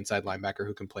draft with an inside linebacker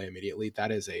who can play immediately,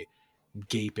 that is a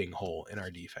gaping hole in our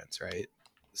defense, right?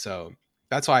 So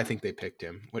that's why I think they picked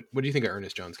him. What do you think of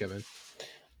Ernest Jones, Kevin?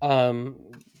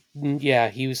 Yeah,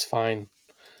 he was fine.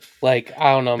 Like,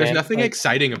 I don't know, There's man. nothing Like,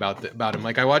 exciting about him.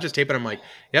 Like I watch his tape and I'm like,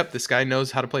 yep, this guy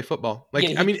knows how to play football. yeah,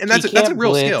 Like I mean, and he that's a can't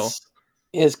real skill. blitz.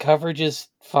 His coverage is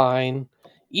fine.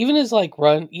 Even his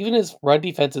run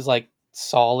defense is like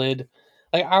solid.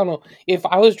 Like, I don't know. If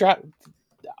I was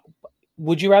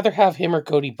would you rather have him or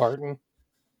Cody Barton?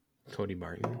 Cody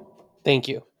Barton. Thank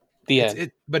you. The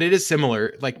end. But it is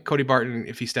similar. Like Cody Barton,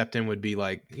 if he stepped in, would be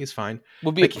like he's fine.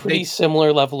 Would be Like, a pretty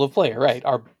similar level of player, right?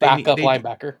 Our backup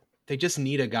linebacker. They just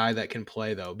need a guy that can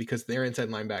play though, because their inside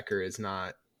linebacker is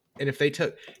not. And if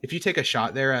you take a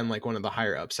shot there on like one of the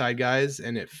higher upside guys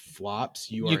and it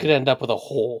flops, you could end up with a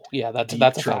hole. Yeah, that's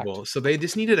a trouble. Fact. So they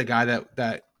just needed a guy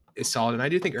that is solid, and I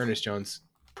do think Ernest Jones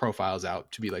profiles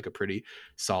out to be like a pretty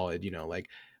solid, like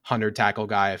 100 tackle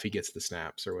guy if he gets the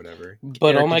snaps or whatever.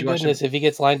 But Eric, oh my goodness, if he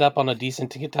gets lined up on a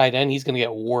decent tight end, he's going to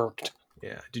get worked.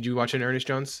 Yeah. Did you watch an Ernest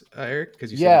Jones, Eric?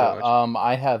 Because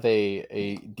I have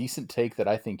a decent take that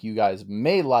I think you guys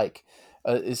may like.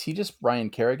 Is he just Ryan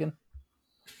Kerrigan?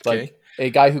 Like a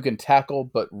guy who can tackle,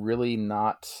 but really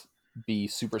not be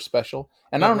super special.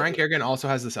 And Ryan Kerrigan also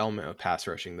has this element of pass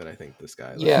rushing that I think this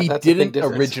guy. He didn't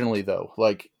originally though.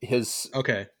 Like his.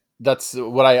 Okay. That's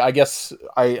what I guess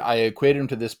I equated him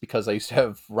to this because I used to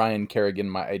have Ryan Kerrigan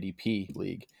in my IDP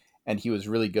league, and he was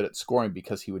really good at scoring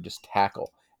because he would just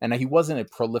tackle. And he wasn't a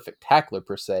prolific tackler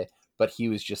per se, but he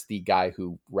was just the guy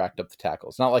who racked up the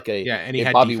tackles. Not like and he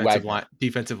had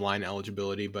defensive line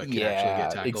eligibility, but can actually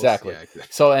get tackles. Exactly. Yeah.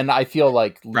 So, and I feel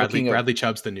like Bradley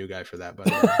Chubb's the new guy for that.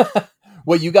 But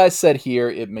what you guys said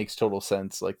here, it makes total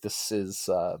sense. Like this is,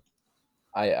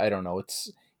 I don't know.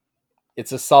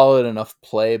 It's a solid enough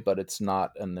play, but it's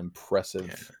not an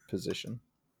impressive position.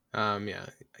 Yeah,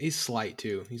 he's slight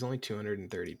too. He's only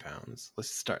 230 pounds.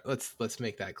 Let's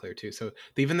make that clear too. So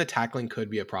even the tackling could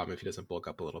be a problem if he doesn't bulk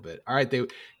up a little bit. All right,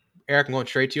 Eric, I'm going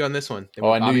straight to you on this one.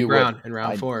 I knew you Brown would. In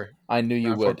round 4. I knew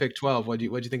you would. Pick 12. What'd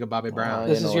you think of Bobby Brown?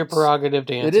 This is your prerogative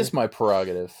to answer. It is my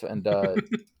prerogative, and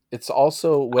it's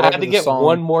also whatever. I had to get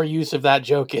one more use of that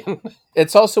joke in.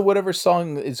 It's also whatever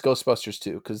song is Ghostbusters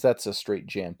 2, because that's a straight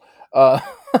jam.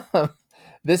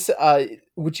 This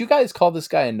would you guys call this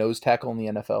guy a nose tackle in the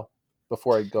NFL?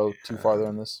 Before I go too farther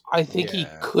on this, I think he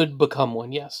could become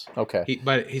one. Yes. Okay.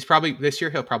 But he's probably this year.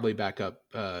 He'll probably back up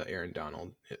Aaron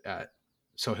Donald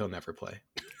so he'll never play.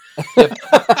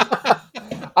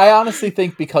 I honestly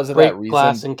think because of that reason,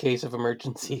 glass in case of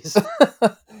emergencies.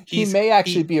 He may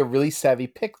actually be a really savvy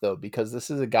pick though, because this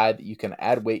is a guy that you can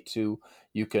add weight to.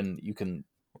 You don't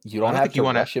have to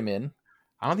rush him in.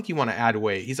 I don't think you want to add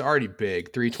weight. He's already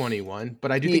big, 321.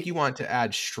 But I do think you want to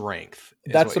add strength.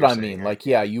 That's what I mean. Right? Like,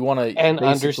 yeah, you want to and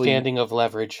understanding of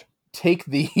leverage. Take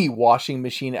the washing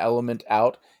machine element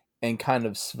out and kind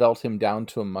of svelte him down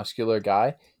to a muscular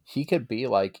guy. He could be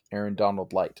like Aaron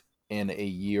Donald light in a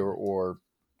year, or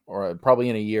probably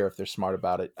in a year if they're smart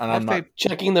about it. And I'm not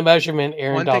checking the measurement.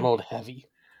 Aaron Donald heavy.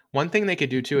 One thing they could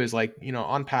do too is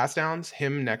on pass downs,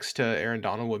 him next to Aaron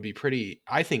Donald would be pretty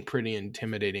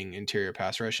intimidating interior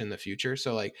pass rush in the future.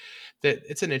 So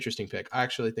it's an interesting pick. I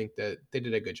actually think that they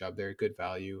did a good job there, good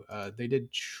value. They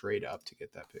did trade up to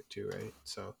get that pick too, right?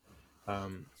 So, all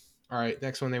right,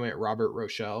 next one they went Robert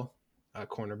Rochelle,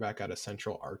 cornerback out of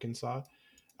Central Arkansas.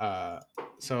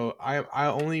 So I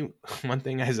only one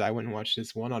thing is I went and watched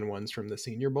his one-on-ones from the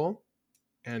Senior Bowl,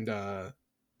 and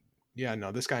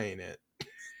this guy ain't it.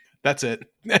 That's it.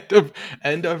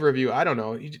 End of review. I don't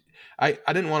know. I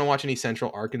didn't want to watch any Central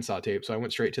Arkansas tape, so I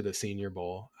went straight to the Senior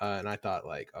Bowl, and I thought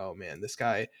oh man, this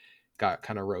guy got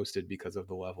kind of roasted because of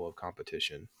the level of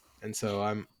competition. And so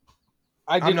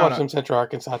I did watch some Central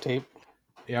Arkansas tape.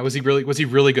 Yeah, was he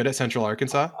really good at Central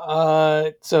Arkansas?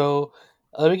 So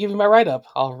let me give you my write-up.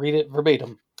 I'll read it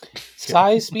verbatim.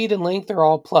 Size, speed, and length are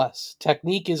all plus.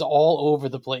 Technique is all over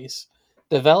the place.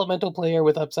 Developmental player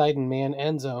with upside in man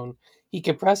and zone. He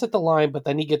can press at the line, but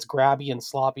then he gets grabby and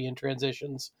sloppy in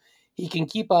transitions. He can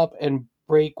keep up and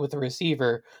break with the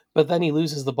receiver, but then he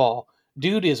loses the ball.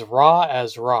 Dude is raw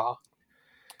as raw.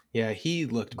 Yeah, he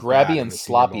looked grabby and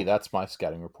sloppy. That's my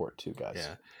scouting report too, guys.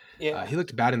 Yeah. He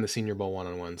looked bad in the Senior Bowl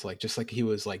one-on-ones, just like he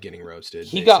was getting roasted.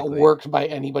 He got worked by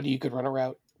anybody you could run a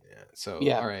route. Yeah. So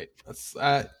all right, let's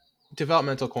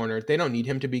developmental corner. They don't need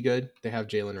him to be good. They have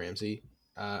Jalen Ramsey.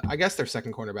 I guess their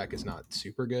second cornerback is not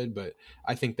super good, but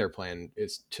I think their plan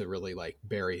is to really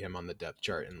bury him on the depth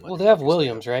chart. And they have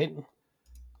Williams, right?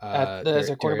 As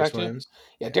their quarterback too.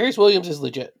 Yeah, Darius Williams is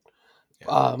legit.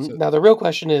 Yeah, now the real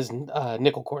question is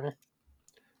nickel corner.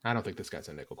 I don't think this guy's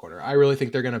a nickel corner. I really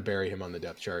think they're going to bury him on the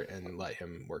depth chart and let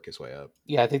him work his way up.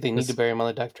 Yeah, I think they need to This, bury him on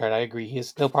the depth chart. I agree.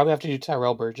 They'll probably have to do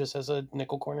Tyrell Burgess as a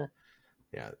nickel corner.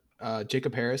 yeah.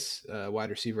 Jacob Harris, wide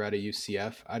receiver out of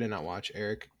UCF. I did not watch.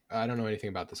 Eric, I don't know anything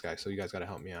about this guy, so you guys got to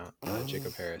help me out.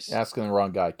 Jacob Harris. Asking the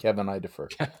wrong guy. Kevin, I defer.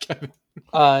 Kevin.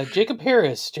 Jacob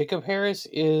Harris. Jacob Harris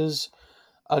is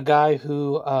a guy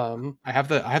who I have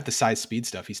the size speed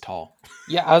stuff. He's tall.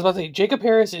 yeah, I was about to say Jacob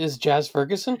Harris is Jazz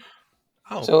Ferguson.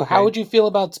 Oh, So okay. how would you feel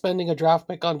about spending a draft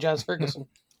pick on Jazz Ferguson?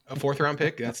 A 4th round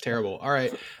pick? That's terrible. All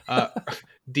right.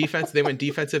 Defense. They went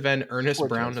defensive end Ernest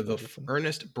Brown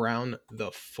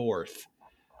the fourth.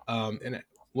 And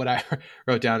what I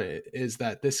wrote down is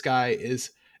that this guy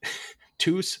is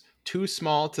too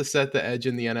small to set the edge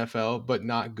in the NFL, but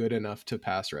not good enough to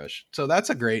pass rush. So that's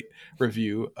a great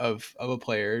review of a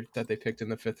player that they picked in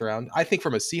the 5th round. I think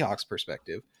from a Seahawks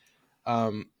perspective,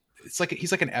 it's like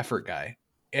he's like an effort guy,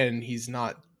 and he's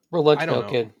not. I don't know.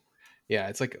 Kid. Yeah,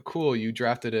 it's like cool. You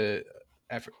drafted a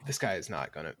effort. This guy is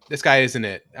not gonna. This guy isn't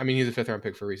it. I mean, he's a 5th round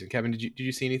pick for a reason. Kevin, did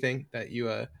you see anything that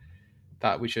you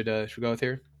thought we should go with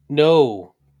here?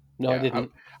 No, Yeah, I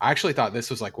didn't. I actually thought this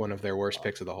was like one of their worst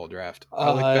picks of the whole draft.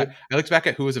 I looked back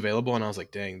at who was available, and I was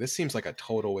like, dang, this seems like a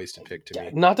total wasted pick to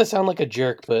me. Not to sound like a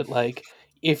jerk, but like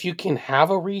if you can have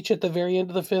a reach at the very end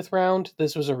of the 5th round,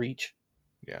 this was a reach.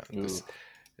 Yeah,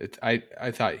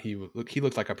 I thought he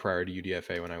looked like a priority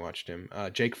UDFA when I watched him.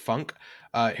 Jake Funk.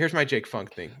 Here's my Jake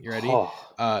Funk thing. You ready?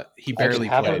 He barely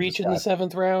have played. A reach in the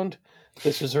 7th round.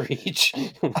 This was a reach.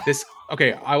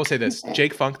 Okay, I will say this.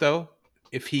 Jake Funk, though,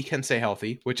 if he can stay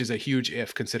healthy, which is a huge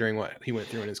if considering what he went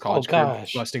through in his college career,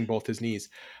 busting both his knees.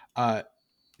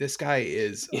 This guy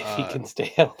is if he can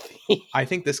stay healthy. I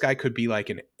think this guy could be like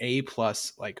an A+,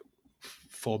 like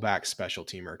fullback special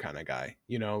teamer kind of guy.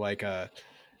 You know, like a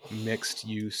mixed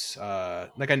use,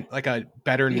 like a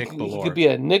better Nick Bellore. He could be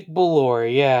a Nick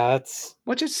Bellore, yeah. That's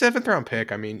which is 7th round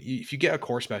pick. I mean, if you get a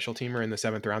core special teamer in the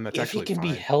 7th round, that's actually fine. If he can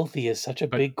be healthy is such a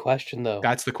big question, though.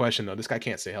 That's the question, though. This guy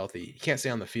can't stay healthy. He can't stay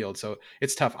on the field, so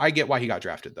it's tough. I get why he got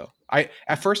drafted, though.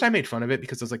 At first I made fun of it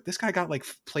because I was like, this guy got like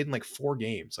played in like 4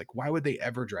 games. Like, why would they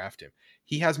ever draft him?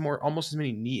 He has almost as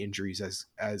many knee injuries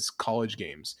as college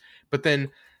games. But then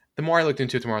the more I looked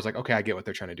into it, the more I was like, okay, I get what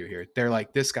they're trying to do here. They're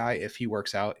like, this guy, if he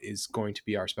works out, is going to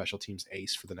be our special teams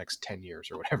ace for the next 10 years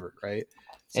or whatever, right?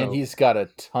 So, and he's got a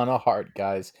ton of heart,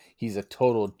 guys. He's a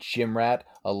total gym rat,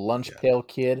 a lunch pail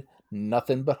kid,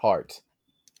 nothing but heart.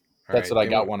 That's what I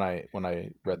got when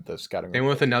I read the scouting. They went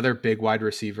with another big wide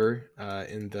receiver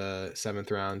in the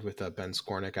 7th round with Ben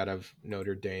Skornick out of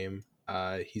Notre Dame.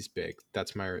 He's big.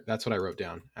 That's what I wrote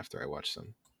down after I watched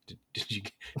some.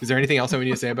 Is there anything else I need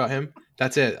to say about him?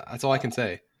 That's it. That's all I can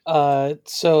say.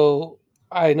 So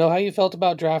I know how you felt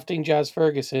about drafting Jazz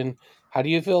Ferguson. How do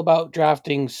you feel about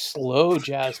drafting slow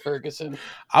Jazz Ferguson?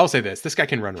 I'll say this: this guy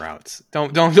can run routes.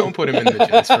 Don't put him in the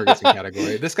Jazz Ferguson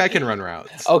category. This guy can run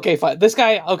routes. Okay, fine. This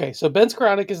guy. Okay, so Ben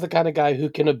Skowronek is the kind of guy who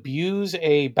can abuse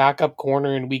a backup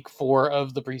corner in week 4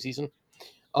 of the preseason,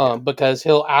 because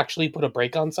he'll actually put a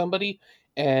break on somebody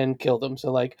and kill them.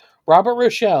 So like Robert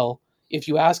Rochelle, if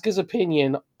you ask his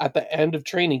opinion at the end of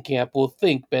training camp, will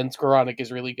think Ben Skowronek is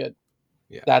really good.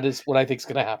 Yeah, that is what I think is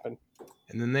going to happen.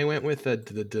 And then they went with the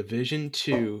Division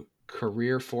II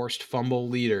career forced fumble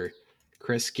leader,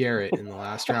 Chris Garrett, in the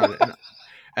last round.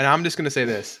 And I'm just going to say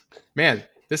this, man,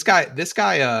 this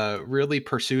guy really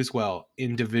pursues well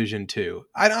in Division II.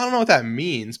 I don't know what that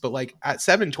means, but like at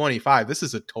 725, this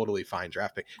is a totally fine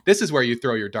draft pick. This is where you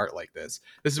throw your dart like this.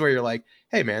 This is where you're like,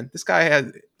 hey man, this guy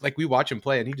has, like, we watch him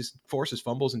play and he just forces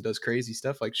fumbles and does crazy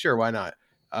stuff. Like, sure, why not?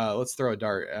 Let's throw a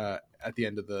dart at the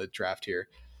end of the draft here.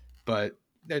 But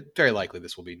very likely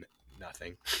this will be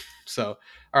nothing. So,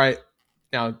 all right,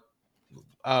 now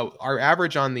our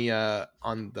average on the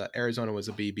Arizona was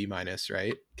a B minus,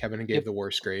 right? Kevin gave the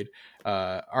worst grade.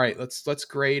 All right, let's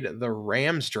grade the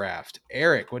Rams draft.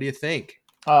 Eric, what do you think?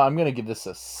 I'm gonna give this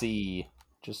a C,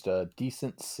 just a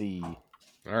decent C. All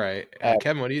right,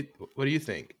 Kevin, what do you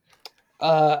think?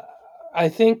 I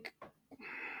think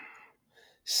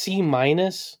C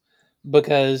minus,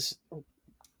 because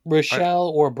Rochelle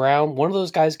or Brown, one of those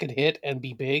guys could hit and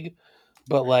be big,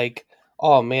 but like,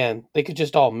 oh man, they could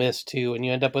just all miss too, and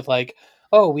you end up with like,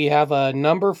 oh, we have a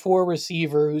number 4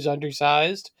 receiver who's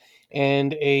undersized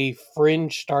and a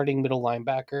fringe starting middle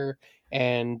linebacker,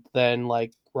 and then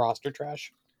like roster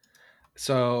trash.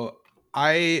 So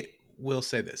I will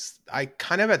say this: I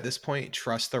kind of at this point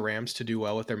trust the Rams to do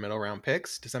well with their middle round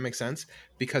picks. Does that make sense?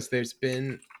 Because there's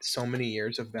been so many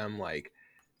years of them like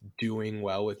doing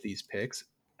well with these picks.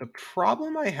 The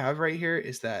problem I have right here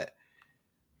is that,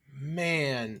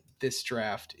 man, this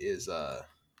draft is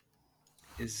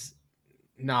is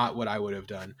not what I would have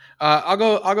done. I'll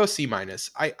go C minus.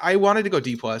 I wanted to go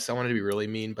D plus. I wanted to be really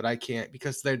mean, but I can't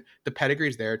because the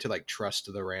pedigree's there to like trust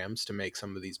the Rams to make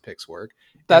some of these picks work.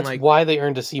 And That's like why they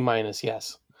earned a C minus.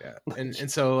 Yes. yeah,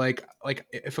 and so like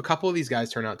if a couple of these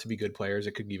guys turn out to be good players,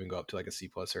 it could even go up to like a C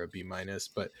plus or a B minus.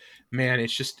 But man,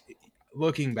 it's just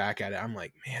looking back at it, I'm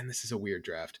like, man, this is a weird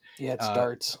draft. Yeah, it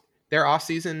starts. Their off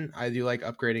season, I do like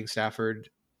upgrading Stafford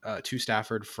to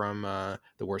Stafford from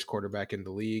the worst quarterback in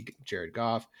the league, Jared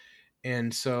Goff.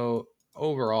 And so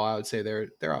overall, I would say their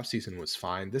offseason was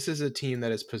fine. This is a team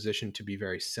that is positioned to be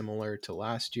very similar to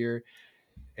last year,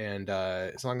 and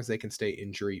as long as they can stay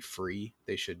injury free,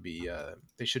 they should be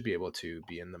able to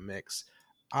be in the mix.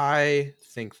 I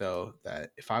think though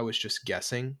that if I was just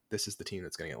guessing, this is the team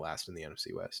that's going to get last in the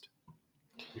NFC West.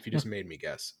 If you just made me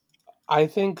guess, I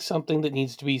think something that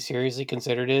needs to be seriously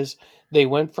considered is they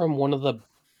went from one of the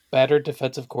better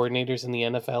defensive coordinators in the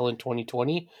NFL in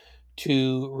 2020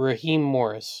 to Raheem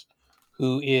Morris,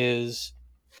 who is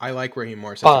I like Raheem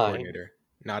Morris as a fine. coordinator,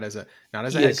 not as a He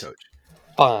head is coach,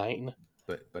 fine.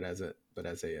 but as a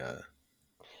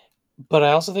But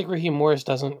I also think Raheem Morris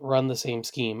doesn't run the same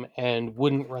scheme and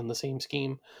wouldn't run the same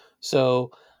scheme.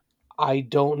 So I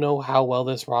don't know how well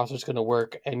this roster is going to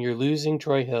work. And you're losing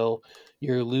Troy Hill.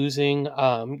 You're losing,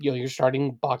 you're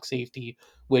starting box safety,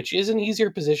 which is an easier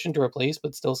position to replace,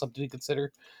 but still something to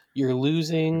consider. You're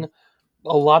losing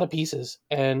a lot of pieces.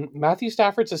 And Matthew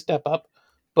Stafford's a step up,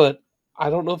 but I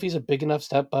don't know if he's a big enough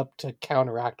step up to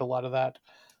counteract a lot of that.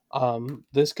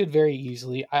 This could very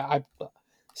easily, I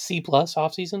C plus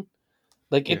offseason.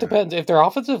 Like, it yeah. depends. If their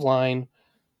offensive line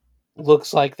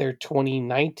looks like their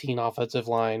 2019 offensive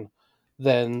line,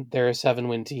 then they're a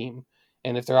 7-win team.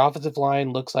 And if their offensive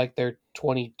line looks like their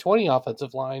 2020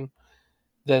 offensive line,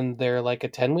 then they're like a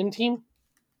 10-win team.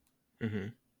 Mm-hmm.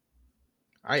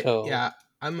 So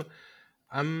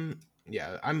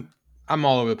I'm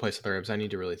all over the place with the Rams. I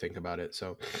need to really think about it.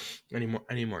 So I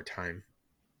need more time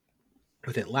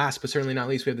with it. Last but certainly not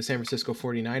least, we have the San Francisco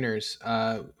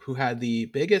 49ers, who had the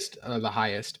biggest, the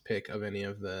highest pick of any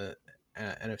of the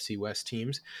NFC West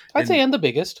teams. I'd say and the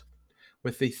biggest.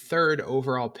 With the third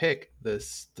overall pick, the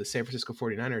San Francisco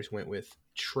 49ers went with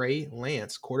Trey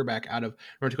Lance, quarterback out of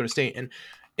North Dakota State. And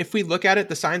if we look at it,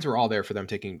 the signs were all there for them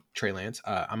taking Trey Lance.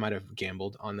 I might have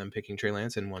gambled on them picking Trey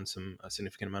Lance and won a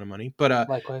significant amount of money. But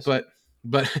Likewise. but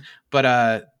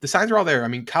the signs were all there. I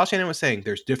mean, Kyle Shanahan was saying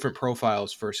there's different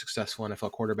profiles for a successful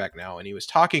NFL quarterback now, and he was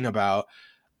talking about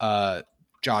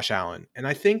Josh Allen. And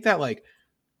I think that like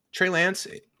Trey Lance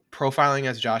profiling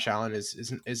as Josh Allen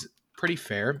is pretty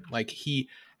fair. Like he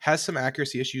has some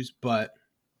accuracy issues, but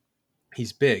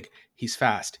he's big, he's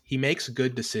fast, he makes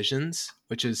good decisions,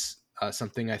 which is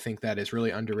something I think that is really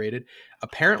underrated.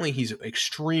 Apparently he's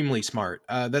extremely smart.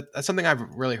 That's something I've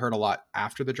really heard a lot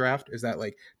after the draft, is that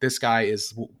like this guy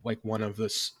is like one of the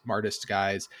smartest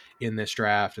guys in this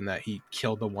draft, and that he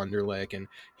killed the Wonderlic, and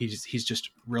he's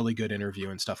just really good interview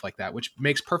and stuff like that, which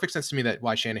makes perfect sense to me, that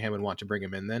why Shanahan would want to bring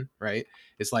him in then, right?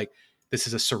 It's like, this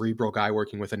is a cerebral guy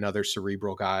working with another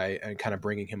cerebral guy and kind of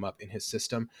bringing him up in his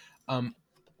system.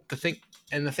 The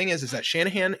thing is that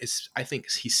Shanahan is, I think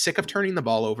he's sick of turning the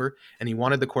ball over, and he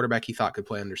wanted the quarterback he thought could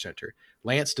play under center.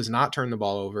 Lance does not turn the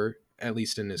ball over, at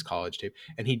least in his college tape,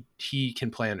 and he can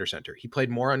play under center. He played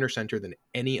more under center than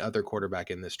any other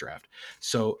quarterback in this draft.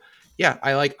 So yeah,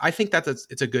 I think that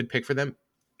it's a good pick for them,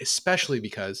 especially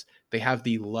because they have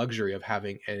the luxury of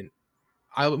having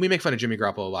we make fun of Jimmy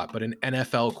Garoppolo a lot, but an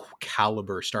NFL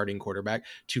caliber starting quarterback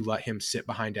to let him sit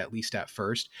behind at least at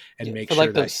first and make for sure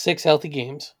like those 6 healthy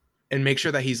games. And make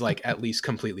sure that he's like at least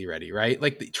completely ready, right?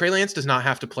 Like Trey Lance does not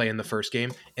have to play in the first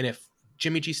game, and if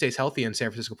Jimmy G stays healthy and San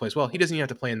Francisco plays well, he doesn't even have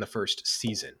to play in the first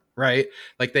season, right?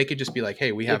 Like they could just be like,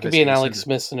 hey, we have it could this be an Alex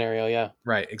Smith scenario, yeah.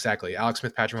 Right, exactly. Alex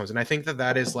Smith, Patrick Mahomes, and I think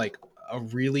that is like a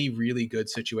really, really good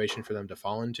situation for them to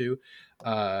fall into.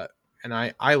 And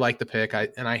I like the pick.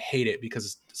 I hate it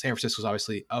because San Francisco is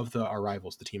obviously, of our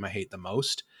rivals, the team I hate the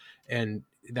most, and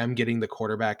them getting the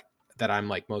quarterback that I'm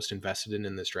like most invested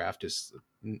in this draft is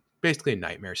basically a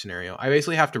nightmare scenario. I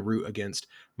basically have to root against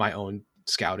my own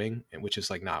scouting, which is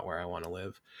like not where I want to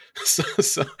live.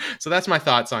 So that's my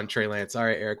thoughts on Trey Lance. All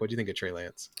right, Eric, what do you think of Trey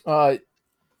Lance?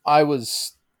 I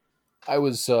was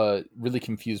really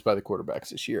confused by the quarterbacks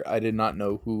this year. I did not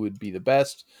know who would be the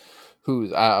best,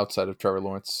 who's outside of Trevor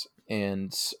Lawrence,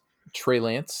 and Trey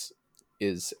Lance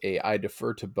I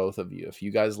defer to both of you. If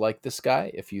you guys like this guy,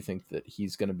 if you think that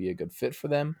he's going to be a good fit for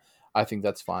them, I think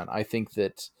that's fine. I think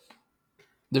that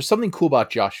there's something cool about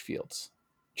Josh Fields.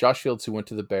 Josh Fields, who went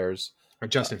to the Bears, Or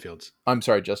Justin Fields. I'm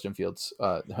sorry, Justin Fields.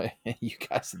 You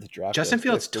guys at the draft. Justin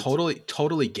Fields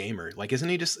totally gamer. Like, isn't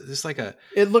he just like a?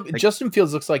 Justin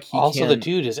Fields looks like he also can. the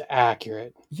dude is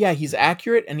accurate. Yeah, he's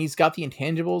accurate, and he's got the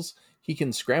intangibles. He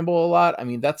can scramble a lot. I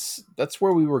mean, that's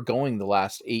where we were going the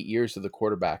last 8 years of the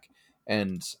quarterback,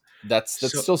 and that's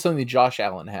still something Josh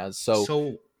Allen has.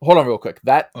 So hold on real quick.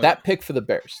 That pick for the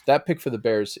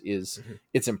Bears is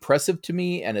it's impressive to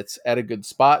me, and it's at a good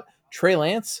spot. Trey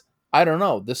Lance, I don't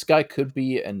know. This guy could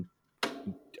be, and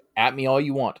at me all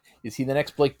you want. Is he the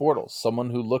next Blake Bortles? Someone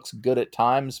who looks good at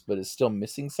times but is still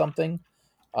missing something?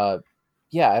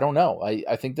 Yeah, I don't know.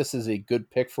 I think this is a good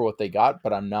pick for what they got,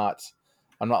 but I'm not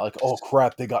like, oh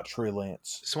crap, they got Trey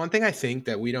Lance. So one thing I think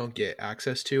that we don't get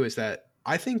access to is that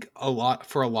I think a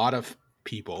lot of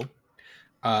people,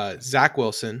 Zach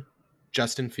Wilson,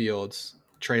 Justin Fields,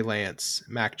 Trey Lance,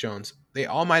 Mac Jones, they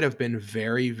all might have been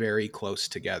very, very close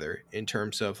together in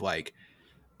terms of like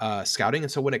scouting.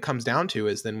 And so when it comes down to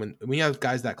is then when we have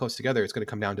guys that close together, it's going to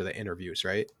come down to the interviews,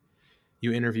 right?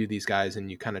 You interview these guys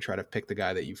and you kind of try to pick the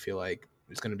guy that you feel like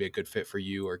is going to be a good fit for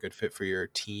you or a good fit for your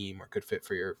team or good fit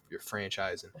for your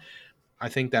franchise. And I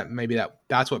think that maybe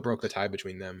that's what broke the tie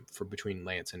between them between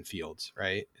Lance and Fields,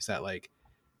 right? Is that like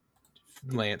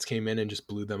Lance came in and just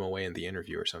blew them away in the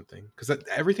interview or something? Because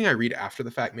everything I read after the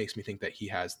fact makes me think that he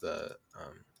has the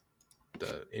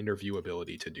interview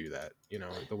ability to do that. You know,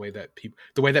 the way that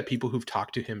people who've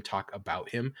talked to him talk about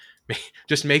him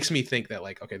just makes me think that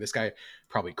like, okay, this guy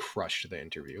probably crushed the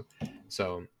interview.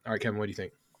 So, all right, Kevin, what do you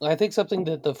think? I think something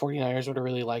that the 49ers would have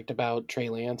really liked about Trey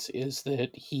Lance is that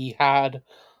he had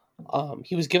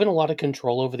he was given a lot of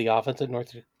control over the offense at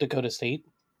North Dakota State.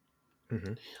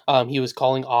 Mm-hmm. He was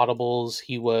calling audibles.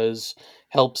 He was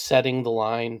help setting the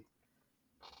line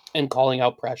and calling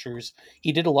out pressures.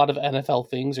 He did a lot of NFL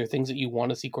things or things that you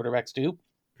want to see quarterbacks do.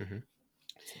 Mm-hmm.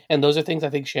 And those are things I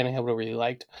think Shanahan would have really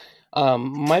liked.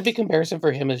 My big comparison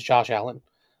for him is Josh Allen.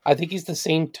 I think he's the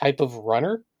same type of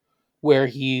runner where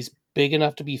he's big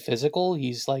enough to be physical.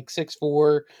 He's like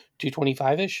 6'4",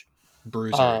 225-ish.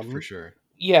 Bruiser, for sure.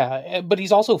 Yeah, but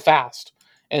he's also fast.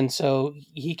 And so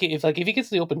he can, if he gets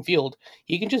to the open field,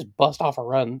 he can just bust off a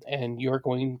run and you're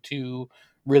going to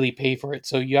really pay for it.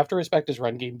 So you have to respect his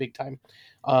run game big time.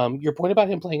 Your point about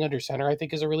him playing under center, I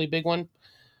think, is a really big one.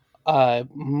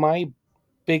 My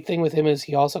big thing with him is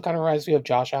he also kind of reminds me of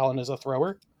Josh Allen as a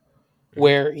thrower,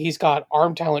 where he's got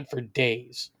arm talent for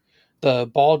days. The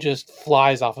ball just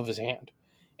flies off of his hand.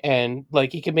 And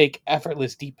like he can make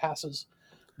effortless deep passes.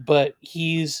 But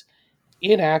he's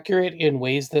inaccurate in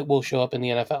ways that will show up in the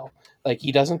NFL. Like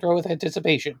he doesn't throw with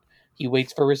anticipation. He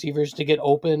waits for receivers to get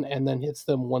open and then hits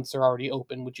them once they're already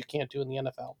open, which you can't do in the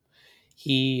NFL.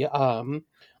 He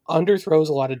underthrows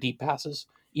a lot of deep passes,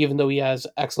 even though he has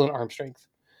excellent arm strength.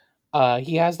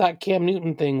 He has that Cam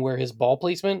Newton thing where his ball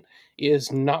placement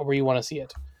is not where you want to see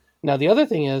it. Now, the other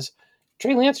thing is,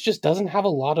 Trey Lance just doesn't have a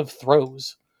lot of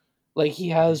throws. Like, he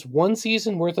has one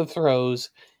season worth of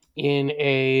throws in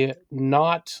a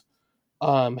not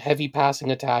heavy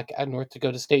passing attack at North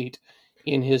Dakota State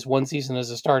in his one season as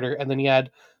a starter. And then he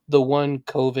had the one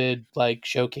COVID like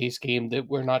showcase game that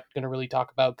we're not going to really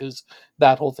talk about because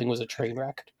that whole thing was a train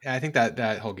wreck. Yeah, I think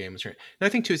that whole game was right. And I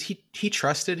think too is he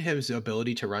trusted his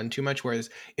ability to run too much. Whereas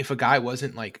if a guy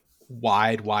wasn't like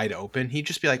wide open, he'd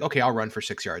just be like, okay, I'll run for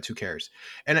 6 yards. Who cares?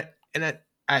 And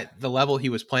at the level he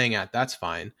was playing at, that's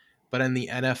fine. But in the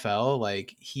NFL,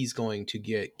 like he's going to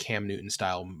get Cam Newton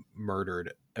style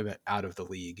murdered out of the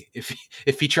league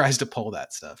if he tries to pull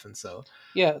that stuff. And so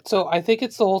yeah, so I think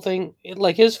it's the whole thing.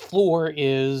 Like his floor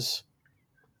is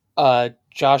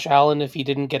Josh Allen if he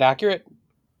didn't get accurate,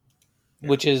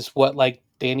 which is what like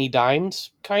Danny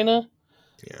Dimes kind of.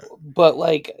 Yeah. But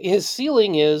like his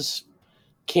ceiling is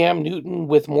Cam Newton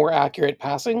with more accurate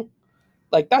passing.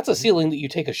 Like that's a ceiling that you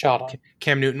take a shot on.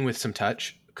 Cam Newton with some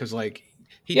touch because like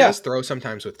he does throw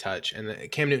sometimes with touch, and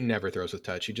Cam Newton never throws with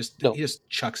touch. He just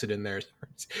chucks it in there,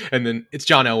 and then it's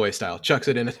John Elway style, chucks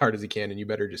it in as hard as he can, and you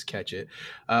better just catch it.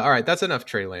 All right, that's enough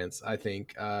Trey Lance. I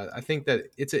think that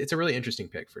it's a really interesting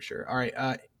pick for sure. All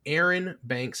right, Aaron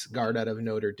Banks, guard out of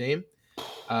Notre Dame.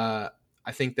 I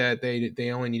think that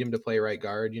they only need him to play right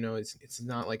guard. You know, it's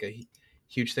not like a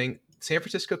huge thing. San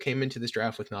Francisco came into this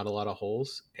draft with not a lot of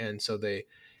holes, and so they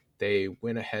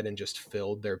went ahead and just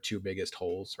filled their two biggest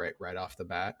holes right off the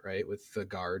bat, right, with the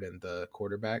guard and the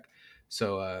quarterback.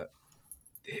 So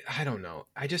I don't know.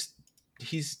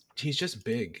 He's just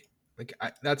big. Like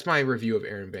that's my review of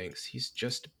Aaron Banks. He's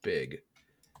just big.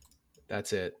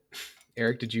 That's it.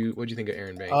 Eric, what'd you think of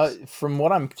Aaron Banks? From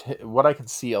what I can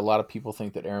see, a lot of people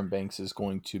think that Aaron Banks is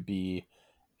going to be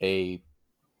a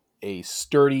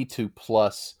sturdy to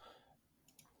plus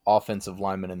offensive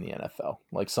lineman in the NFL,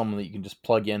 like someone that you can just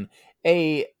plug in.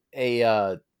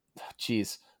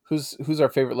 Geez, who's our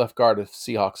favorite left guard of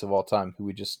Seahawks of all time? Who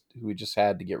we just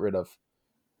had to get rid of?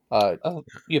 Oh,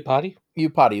 Iupati?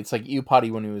 Iupati. It's like Iupati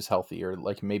when he was healthy, or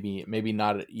like maybe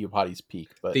not at Iupati's peak,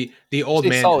 but the old a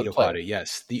man solid player. Iupati.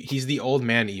 Yes, he's the old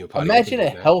man Iupati. Imagine a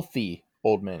healthy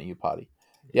old man Iupati.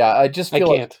 Yeah, I just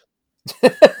feel can't.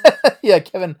 yeah,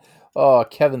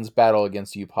 Kevin's battle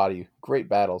against Iupati, great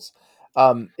battles.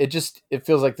 It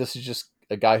feels like this is just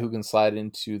a guy who can slide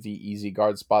into the easy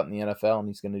guard spot in the NFL, and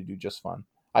he's going to do just fine.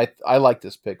 I like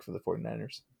this pick for the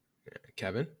 49ers.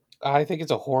 Kevin? I think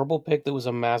it's a horrible pick that was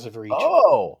a massive reach.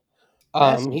 Oh,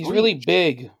 he's really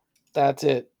big. That's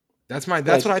it. That's what I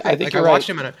think. I think I you're watched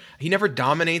right. him, and he never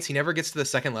dominates. He never gets to the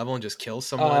second level and just kills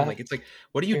someone. Like, it's like,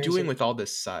 what are you doing with all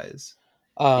this size?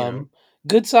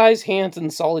 Good size, hands,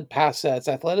 and solid pass sets.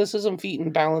 Athleticism, feet,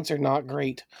 and balance are not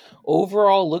great.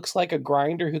 Overall, looks like a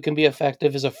grinder who can be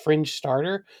effective as a fringe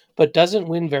starter, but doesn't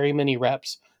win very many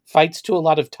reps. Fights to a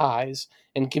lot of ties,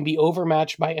 and can be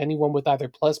overmatched by anyone with either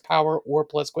plus power or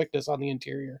plus quickness on the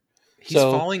interior. He's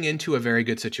falling into a very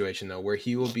good situation, though, where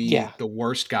he will be the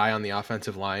worst guy on the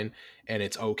offensive line, and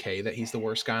it's okay that he's the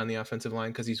worst guy on the offensive line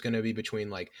because he's going to be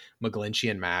between like McGlinchey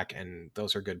and Mack, and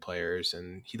those are good players,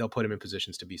 and they'll put him in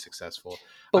positions to be successful.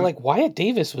 But Wyatt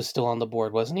Davis was still on the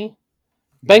board, wasn't he?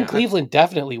 Ben Cleveland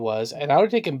definitely was, and I would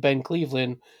have taken Ben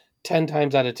Cleveland 10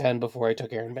 times out of 10 before I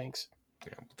took Aaron Banks.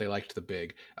 Yeah, they liked the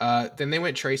big. Then they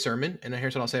went Trey Sermon, and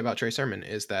here's what I'll say about Trey Sermon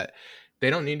is that they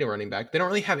don't need a running back. They don't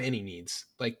really have any needs.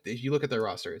 Like, if you look at their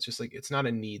roster, it's just like it's not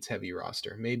a needs heavy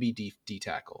roster. Maybe D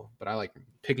tackle, but I like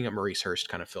picking up Maurice Hurst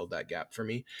kind of filled that gap for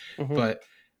me. Mm-hmm. But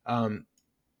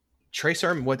Trey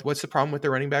Sermon, what's the problem with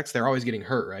the running backs? They're always getting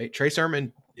hurt, right? Trey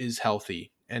Sermon is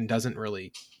healthy and hasn't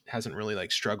really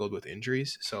like struggled with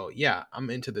injuries. So yeah,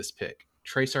 I'm into this pick.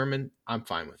 Trey Sermon, I'm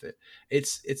fine with it.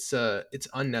 It's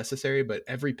unnecessary, but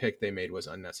every pick they made was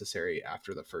unnecessary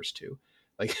after the first two.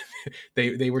 Like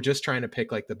they were just trying to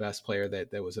pick like the best player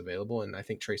that was available, and I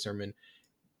think Trey Sermon,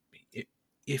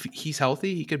 if he's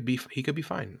healthy, he could be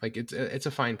fine. Like it's a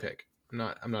fine pick.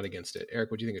 I'm not against it. Eric,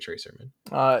 what do you think of Trey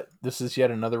Sermon? This is yet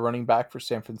another running back for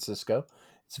San Francisco.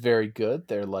 It's very good.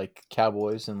 They're like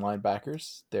Cowboys and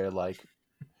linebackers. They're like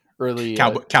early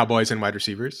Cowboys and wide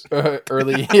receivers.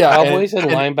 Early, yeah. Cowboys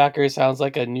and linebackers sounds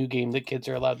like a new game that kids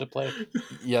are allowed to play.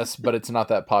 Yes, but it's not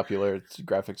that popular. Its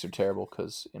graphics are terrible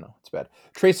because it's bad.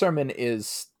 Trey Sermon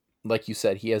is, like you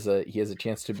said, he has a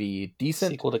chance to be decent.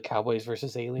 Sequel to Cowboys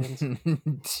versus Aliens.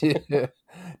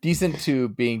 Decent to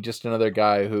being just another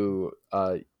guy who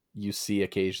you see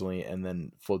occasionally and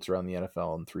then floats around the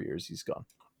NFL. In 3 years, he's gone.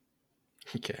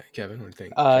 Okay, Kevin, what do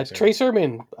you think? Trey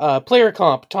Sermon, player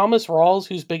comp, Thomas Rawls,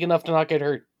 who's big enough to not get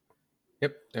hurt.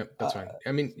 Yep, that's fine.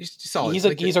 I mean, he's solid.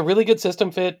 He's a really good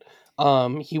system fit.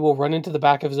 He will run into the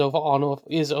back of his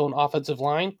own offensive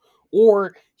line,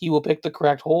 or he will pick the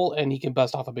correct hole and he can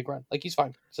bust off a big run. Like, he's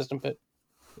fine, system fit.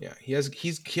 Yeah, he has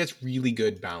really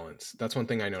good balance. That's one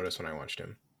thing I noticed when I watched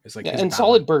him. It's like and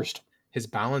solid burst. His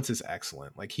balance is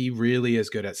excellent. Like, he really is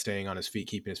good at staying on his feet,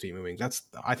 keeping his feet moving. That's,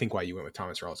 I think, why you went with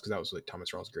Thomas Rawls, because that was like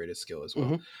Thomas Rawls' greatest skill as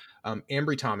well. Mm-hmm.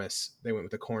 Ambry Thomas, they went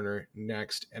with the corner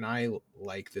next, and I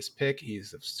like this pick.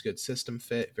 He's a good system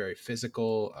fit, very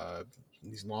physical.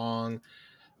 He's long.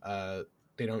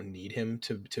 They don't need him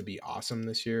to be awesome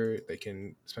this year. They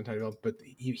can spend time developing, but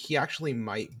he actually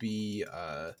might be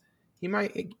he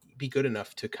might be good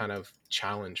enough to kind of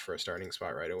challenge for a starting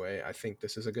spot right away. I think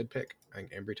this is a good pick. I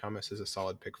think Ambry Thomas is a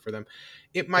solid pick for them.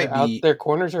 It might be their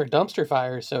corners are a dumpster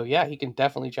fire, so yeah, he can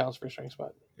definitely challenge for a starting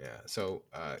spot. Yeah. So,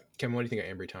 Kevin, what do you think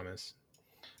of Ambry Thomas?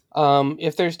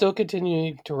 If they're still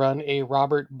continuing to run a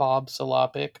Robert Bob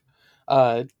Salah pick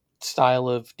style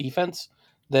of defense,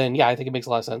 then yeah, I think it makes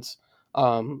a lot of sense.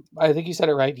 I think you said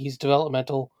it right. He's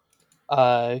developmental.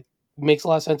 Makes a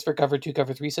lot of sense for cover 2,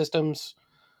 cover 3 systems.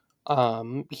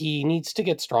 He needs to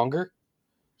get stronger.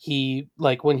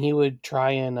 When he would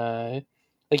try and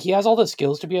he has all the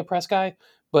skills to be a press guy,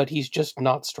 but he's just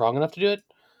not strong enough to do it.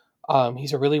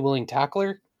 He's a really willing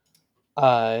tackler.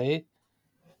 I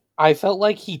felt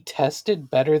like he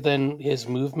tested better than his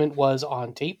movement was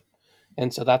on tape,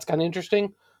 and so that's kind of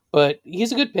interesting. But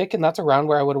he's a good pick, and that's around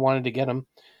where I would have wanted to get him.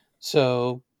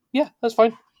 So yeah, that's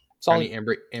fine. Solid.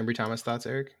 Any Ambry Thomas thoughts,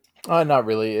 Eric? Not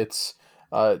really. It's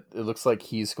it looks like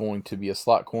he's going to be a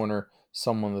slot corner,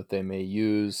 someone that they may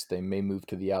use. They may move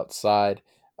to the outside.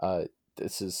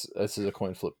 This is a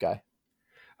coin flip guy.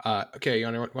 Okay, you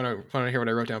want to hear what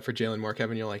I wrote down for Jalen Moore,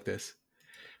 Kevin? You'll like this.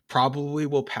 Probably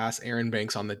will pass Aaron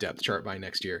Banks on the depth chart by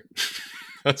next year.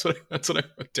 That's what I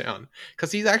wrote down,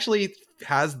 because he actually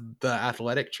has the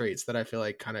athletic traits that I feel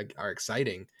like kind of are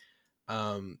exciting.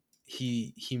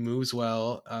 He moves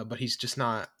well, but he's just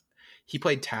not. He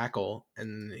played tackle,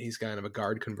 and he's kind of a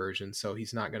guard conversion, so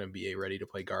he's not going to be ready to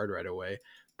play guard right away.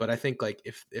 But I think like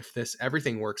if this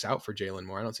everything works out for Jalen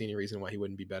Moore, I don't see any reason why he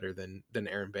wouldn't be better than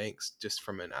Aaron Banks just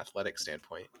from an athletic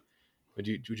standpoint. Would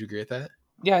you agree with that?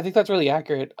 Yeah, I think that's really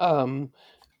accurate.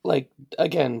 Like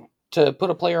again, to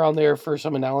put a player on there for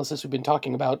some analysis we've been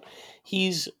talking about,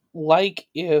 he's like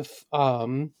if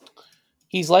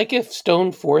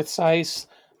Stone Forsythe's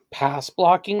pass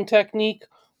blocking technique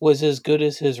was as good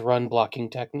as his run blocking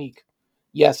technique.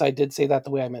 Yes, I did say that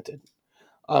the way I meant it.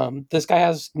 This guy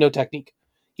has no technique.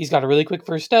 He's got a really quick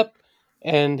first step,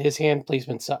 and his hand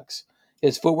placement sucks.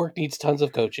 His footwork needs tons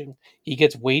of coaching. He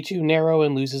gets way too narrow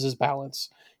and loses his balance.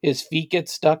 His feet get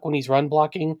stuck when he's run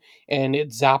blocking, and it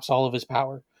zaps all of his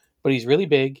power. But he's really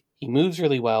big. He moves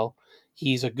really well.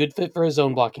 He's a good fit for his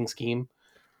zone blocking scheme.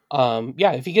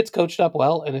 Yeah, if he gets coached up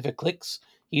well and if it clicks,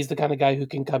 he's the kind of guy who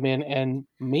can come in and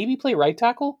maybe play right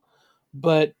tackle,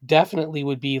 but definitely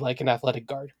would be like an athletic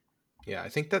guard. Yeah, I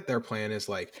think that their plan is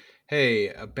like,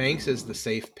 hey, Banks is the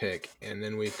safe pick, and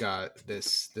then we've got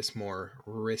this more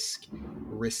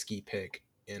risky pick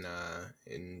in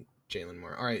Jalen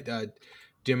Moore. All right,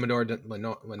 Diamador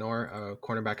Lenore,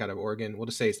 cornerback out of Oregon. We'll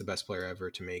just say he's the best player ever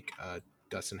to make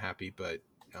Dustin happy, but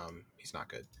he's not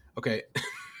good. Okay.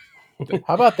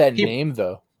 How about that He- name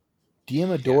though?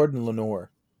 Diamador and Lenore.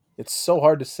 It's so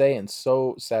hard to say and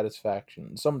so much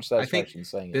satisfaction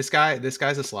saying it. This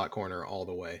guy's a slot corner all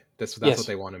the way. That's Yes. what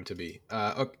they want him to be.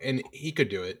 And he could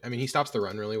do it. I mean, he stops the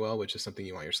run really well, which is something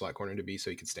you want your slot corner to be,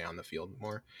 so he can stay on the field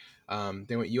more.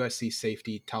 They went USC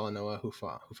safety Talanoa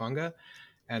Hufanga,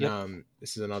 and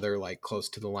this is another like close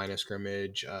to the line of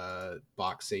scrimmage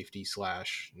box safety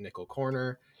 / nickel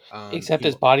corner. Except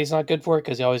his body's not good for it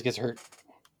because he always gets hurt.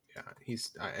 Yeah,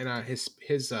 he's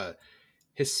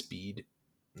his speed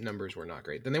numbers were not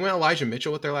great. Then they went Elijah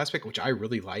Mitchell with their last pick, which I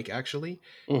really like actually.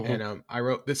 Mm-hmm. And I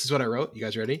wrote, this is what I wrote. You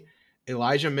guys ready?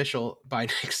 Elijah Mitchell by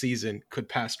next season could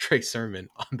pass Trey Sermon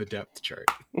on the depth chart.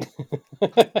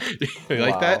 You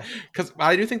like that? Because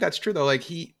I do think that's true though. Like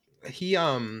he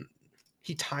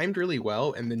timed really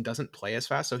well and then doesn't play as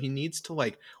fast, so he needs to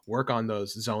like work on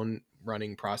those zone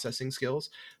running processing skills.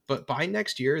 But by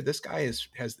next year, this guy is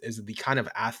the kind of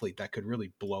athlete that could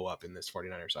really blow up in this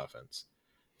 49ers offense.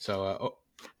 So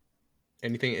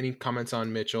any comments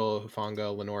on Mitchell,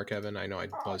 Hufanga, Lenore, Kevin? I know I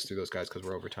buzzed through those guys because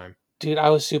we're over time. Dude,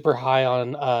 I was super high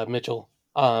on Mitchell.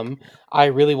 I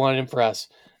really wanted him for us.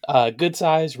 Good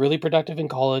size, really productive in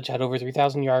college, had over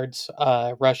 3,000 yards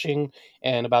rushing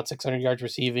and about 600 yards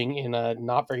receiving in a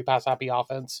not very pass happy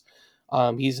offense.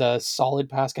 He's a solid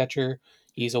pass catcher.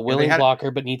 He's a willing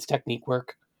blocker, but needs technique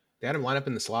work. They had him line up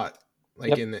in the slot,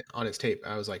 like on his tape.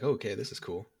 I was like, oh, okay, this is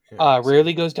cool.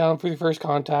 Rarely goes down for the first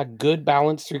contact. Good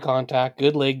balance through contact.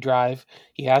 Good leg drive.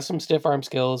 He has some stiff arm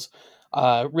skills.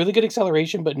 Really good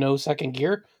acceleration, but no second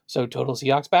gear. So total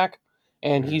Seahawks back.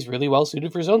 And he's really well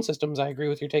suited for zone systems. I agree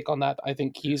with your take on that. I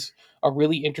think he's a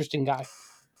really interesting guy.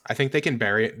 I think they can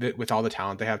bury it with all the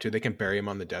talent they have too. They can bury him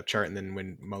on the depth chart, and then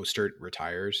when Mostert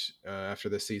retires after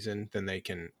this season, then they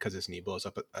can, because his knee blows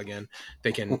up again,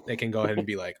 they can go ahead and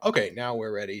be like, okay, now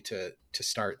we're ready to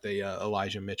start the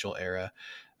Elijah Mitchell era.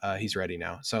 He's ready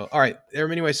now. So, all right. There are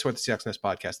many ways to support the Seahawks Nest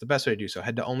podcast. The best way to do so,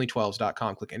 head to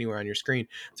only12s.com, click anywhere on your screen,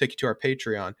 take you to our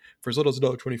Patreon. For as little as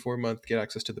 $1.24 a month, get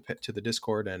access to the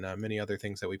Discord and many other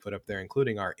things that we put up there,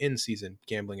 including our in-season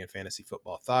gambling and fantasy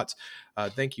football thoughts.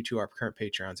 Thank you to our current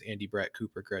Patreons, Andy, Brett,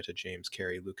 Cooper, Greta, James,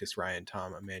 Carrie, Lucas, Ryan,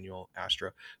 Tom, Emmanuel, Astro,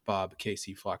 Bob,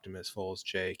 Casey, Flocktimus, Foles,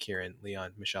 Jay, Kieran,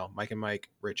 Leon, Michelle, Mike and Mike,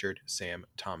 Richard, Sam,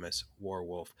 Thomas,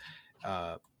 Warwolf,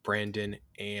 Brandon,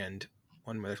 and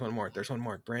there's one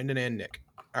more. Brandon and Nick.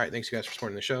 All right, thanks you guys for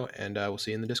supporting the show, and we'll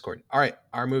see you in the Discord. All right,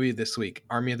 our movie this week,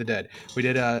 Army of the Dead. We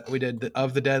did the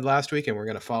Of the Dead last week, and we're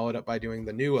gonna follow it up by doing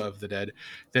the new Of the Dead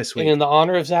this week. And in the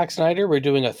honor of Zack Snyder, we're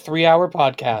doing a 3-hour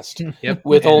podcast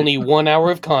with only 1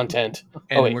 hour of content.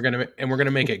 And we're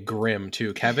gonna make it grim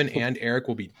too. Kevin and Eric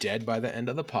will be dead by the end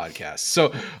of the podcast.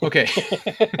 So okay,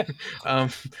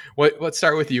 let's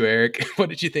start with you, Eric. What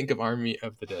did you think of Army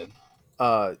of the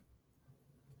Dead?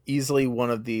 Easily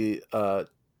one of the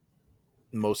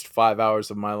most 5 hours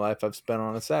of my life I've spent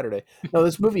on a Saturday. No,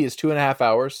 this movie is 2.5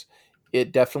 hours.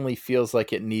 It definitely feels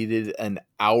like it needed an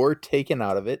hour taken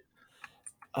out of it.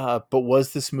 But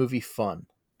was this movie fun?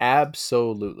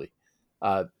 Absolutely.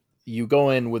 You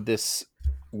go in with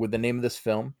the name of this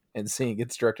film and seeing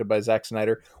it's directed by Zack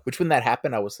Snyder, which when that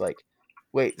happened, I was like,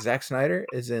 wait, Zack Snyder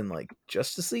is in like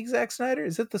Justice League Zack Snyder?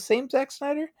 Is it the same Zack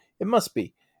Snyder? It must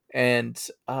be. And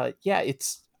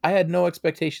I had no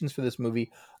expectations for this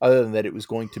movie other than that it was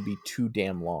going to be too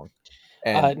damn long.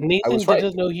 And I Nathan was right.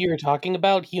 doesn't know who you're talking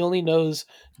about. He only knows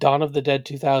Dawn of the Dead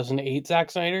 2008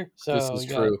 Zack Snyder. This So is you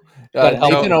gotta, true. gotta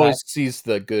help Nathan with that. always sees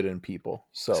the good in people.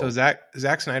 So So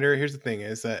Zack Snyder, here's the thing: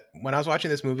 is that when I was watching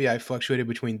this movie, I fluctuated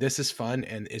between this is fun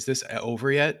and is this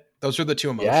over yet? Those are the two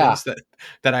yeah, emotions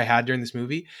that I had during this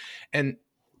movie, and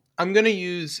I'm gonna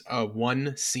use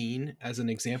one scene as an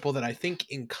example that I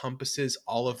think encompasses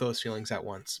all of those feelings at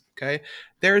once. Okay,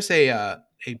 there's a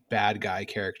bad guy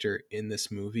character in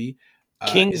this movie.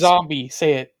 King It's Zombie,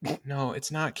 say it. no, it's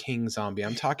not King Zombie.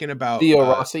 I'm talking about Theo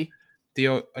Rossi.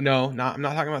 Theo. No, not I'm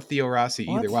not talking about Theo Rossi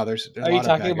either. What? Wow, there's a Are you lot of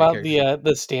talking bad guy about characters.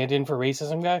 the stand-in for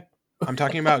racism guy? I'm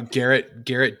talking about Garrett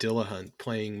Dillahunt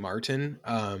playing Martin.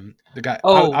 The guy I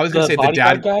Oh, was gonna the say the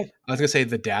bodyguard dad. guy. I was gonna say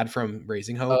the dad from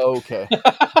Raising Hope, Okay,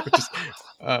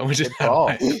 which is good call.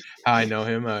 how I know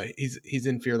him. He's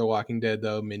in Fear the Walking Dead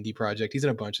though, Mindy Project. He's in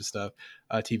a bunch of stuff,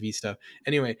 TV stuff.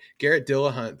 Anyway, Garrett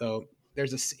Dillahunt though,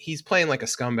 he's playing like a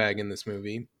scumbag in this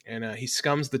movie, and he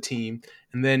scums the team,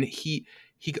 and then he.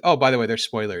 Oh, by the way, there's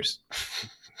spoilers.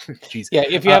 Jeez. Yeah,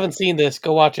 if you haven't seen this,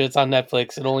 go watch it. It's on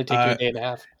Netflix. It'll only take you a Uh, day and a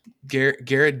half.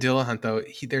 Garrett Dillahunt though,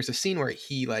 there's a scene where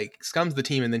he like scums the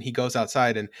team and then he goes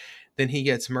outside and then he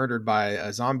gets murdered by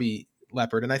a zombie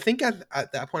leopard. And I think at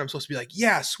that point I'm supposed to be like,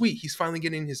 yeah, sweet, he's finally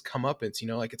getting his comeuppance,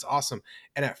 like it's awesome.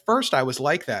 And at first I was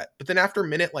like that, but then after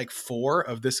minute like 4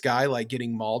 of this guy like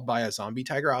getting mauled by a zombie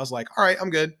tiger, I was like, all right, I'm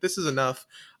good. This is enough.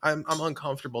 I'm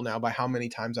uncomfortable now by how many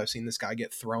times I've seen this guy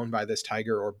get thrown by this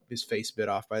tiger or his face bit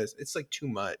off by this. It's like too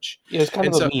much. It was kind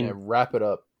And of a so Yeah, meme. wrap it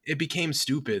up. it became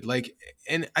stupid, like,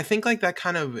 and I think like that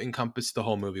kind of encompassed the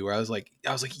whole movie where I was like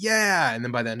yeah, and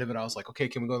then by the end of it I was like, okay,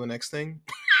 can we go to the next thing?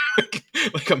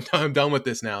 Like I'm done with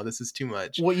this now, this is too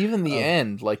much. Well, even the um,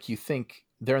 end, like you think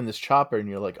they're in this chopper, and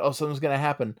you're like, oh, something's gonna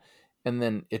happen, and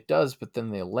then it does, but then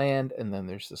they land, and then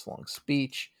there's this long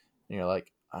speech, and you're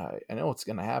like, I know what's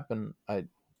gonna happen,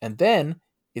 and then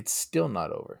it's still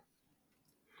not over,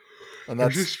 and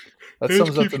that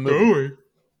sums up the movie.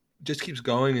 Just keeps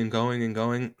going and going and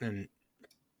going. And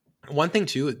one thing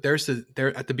too, there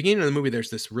at the beginning of the movie there's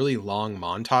this really long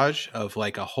montage of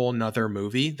like a whole nother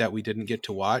movie that we didn't get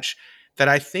to watch that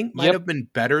I think might Yep, have been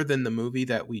better than the movie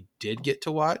that we did get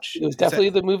to watch. it was Is that definitely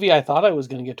the movie I thought I was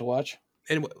going to get to watch.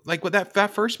 and like with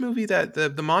that first movie, that the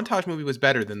montage movie was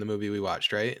better than the movie we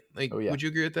watched, right? Like, Oh yeah. would you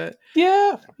agree with that?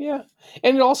 Yeah, yeah,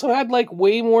 and it also had like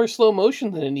way more slow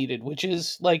motion than it needed, which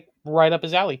is like right up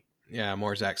his alley. Yeah,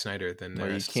 more Zack Snyder than the Well,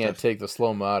 you rest of can't stuff. take the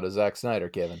slow mo out of Zack Snyder,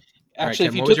 Kevin. All right, Actually, if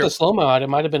Kevin, you what was took the slow mo out, it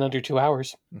might have been under 2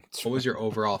 hours. what was your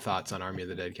overall thoughts on Army of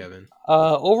the Dead, Kevin?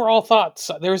 Overall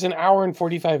thoughts: there was an hour and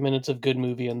 45 minutes of good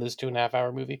movie in this 2.5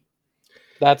 hour movie.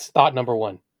 That's thought number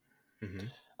one. Mm-hmm.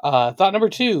 Thought number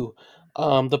two: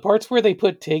 the parts where they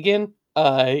put Tig in,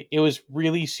 it was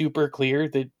really super clear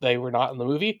that they were not in the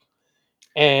movie,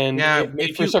 and Yeah, it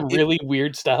made for some really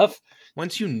weird stuff.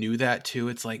 once you knew that too,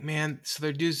 it's like, man, so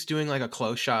they're just doing like a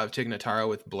close shot of Tig Notaro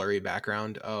with blurry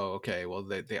background. Oh, okay. Well,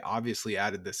 they obviously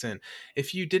added this in.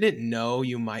 If you didn't know,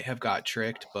 you might have got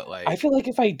tricked, but like, I feel like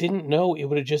if I didn't know, it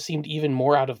would have just seemed even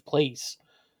more out of place.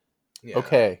 yeah.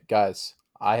 Okay, guys,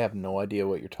 I have no idea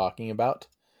what you're talking about.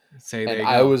 Say there And you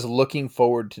I go. was looking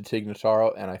forward to Tig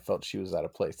Notaro, and I felt she was out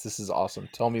of place. This is awesome.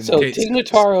 Tell me So more. Okay, Tig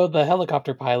Notaro, the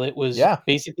helicopter pilot, was Yeah.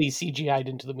 basically CGI'd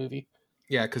into the movie.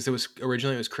 Yeah, because it was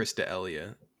originally Chris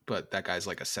D'Elia, but that guy's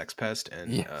like a sex pest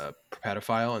and Yeah.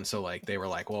 pedophile, and so like they were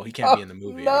like, well, he can't be in the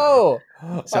movie anymore.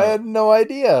 No, So- I had no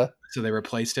idea. So they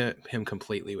replaced him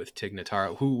completely with Tig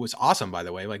Notaro, who was awesome, by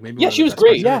the way. Like maybe Yeah, one of she the was best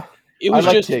parts great. of it. Yeah. It I was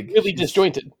like just Tig. really She's-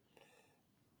 disjointed.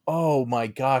 Oh my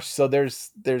gosh! So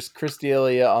there's Chris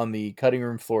D'Elia on the cutting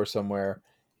room floor somewhere,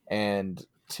 and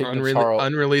Tig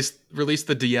Notaro. Release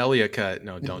the D'Elia cut.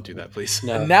 No, don't do that, please.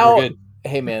 No, Now, we're good.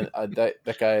 hey man, that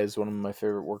guy is one of my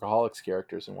favorite Workaholics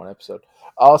characters in one episode.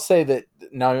 I'll say that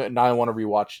now I want to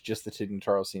rewatch just the Tig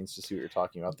Notaro scenes to see what you're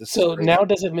talking about. This So is crazy. now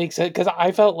does it make sense? Because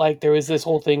I felt like there was this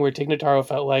whole thing where Tig Notaro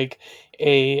felt like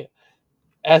a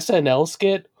SNL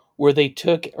skit where they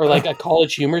took, or like a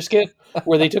College Humor skit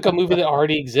where they took a movie that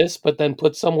already exists but then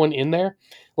put someone in there.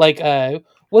 Like,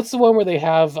 what's the one where they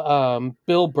have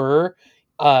Bill Burr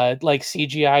like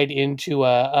CGI'd into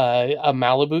a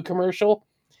Malibu commercial,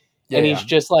 and he's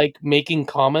just like making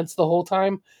comments the whole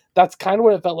time? That's kind of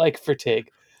what it felt like for Tig.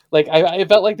 Like I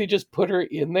felt like they just put her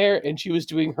in there and she was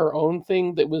doing her own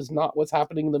thing that was not what's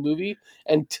happening in the movie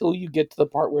until you get to the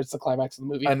part where it's the climax of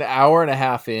the movie. An hour and a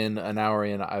half in,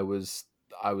 I was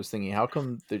thinking, how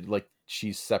come like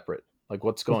she's separate? Like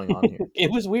what's going on here? It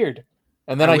was weird.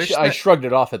 And then I I wish I that- shrugged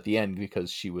it off at the end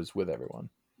because she was with everyone.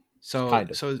 So Kind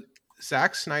of. so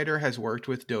Zack Snyder has worked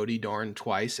with Dodie Dorn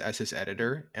twice as his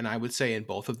editor, and I would say in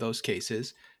both of those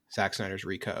cases, Zack Snyder's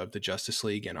recut of the Justice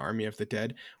League and Army of the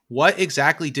Dead. What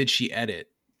exactly did she edit?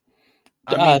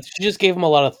 I mean, She just gave him a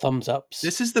lot of thumbs ups.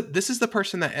 this is the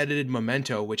person that edited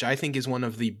Memento, which I think is one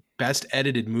of the best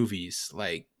edited movies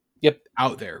like Yep.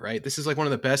 out there, right? This is like one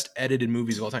of the best edited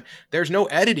movies of all time. There's no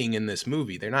editing in this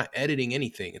movie. They're not editing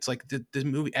anything. It's like the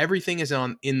movie, everything is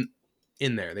in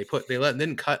there. They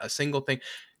didn't cut a single thing.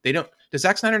 They don't. Does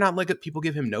Zack Snyder not let people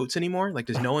give him notes anymore? Like,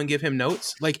 does no one give him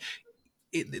notes? Like,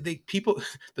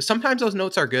 sometimes those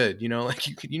notes are good. You know,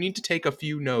 like you need to take a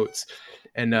few notes.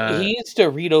 And he needs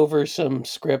to read over some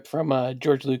script from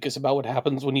George Lucas about what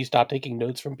happens when you stop taking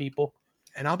notes from people.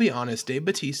 And I'll be honest, Dave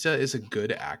Bautista is a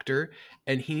good actor,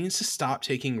 and he needs to stop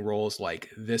taking roles like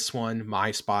this one,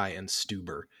 My Spy, and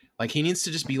Stuber. Like, he needs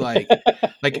to just be like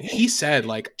he said,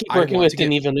 like, Keep working with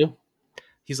Denis Villeneuve.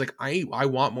 He's like, I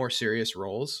want more serious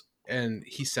roles. And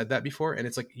he said that before. And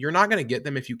it's like, you're not going to get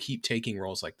them if you keep taking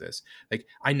roles like this. Like,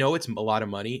 I know it's a lot of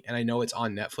money, and I know it's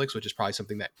on Netflix, which is probably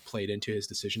something that played into his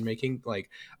decision making. Like,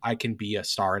 I can be a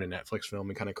star in a Netflix film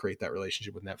and kind of create that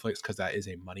relationship with Netflix because that is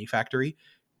a money factory.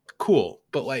 Cool.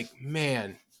 But like,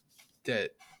 man,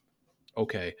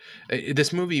 okay.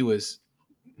 This movie was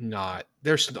not,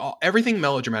 everything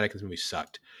melodramatic in this movie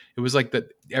sucked. It was like that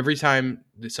every time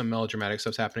some melodramatic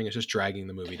stuff's happening, it's just dragging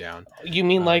the movie down. You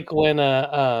mean like when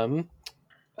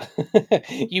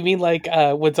you mean like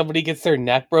when somebody gets their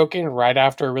neck broken right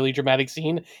after a really dramatic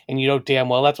scene, and you know damn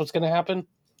well that's what's going to happen?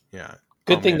 Yeah.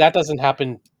 Good thing that doesn't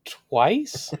happen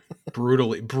twice.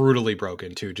 brutally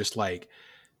broken too. Just like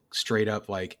straight up,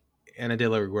 like Ana de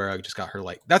la Reguera just got her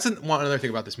like. That's one other thing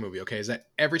about this movie. Okay, is that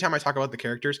every time I talk about the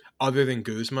characters, other than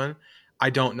Guzman, I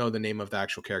don't know the name of the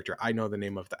actual character. I know the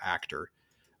name of the actor.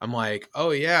 I'm like, oh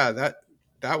yeah,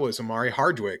 that was Omari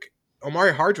Hardwick.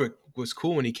 Omari Hardwick was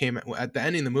cool when he came at the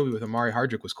ending of the movie with Omari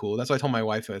Hardwick was cool. That's what I told my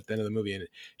wife at the end of the movie, and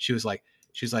she's like,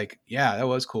 yeah, that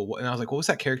was cool. And I was like, what was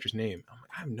that character's name? I'm like,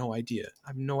 I have no idea. I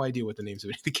have no idea what the names of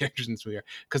any of the characters in this movie are,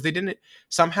 because they didn't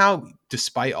somehow,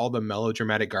 despite all the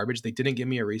melodramatic garbage, they didn't give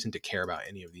me a reason to care about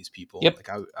any of these people. Yep. Like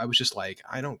I was just like,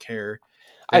 I don't care.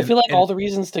 I feel like all the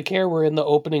reasons to care were in the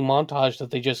opening montage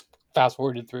that they just fast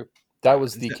forwarded through. That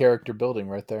was the character building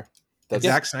right there. That's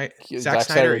Zack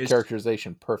Snyder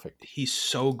characterization, perfect. He's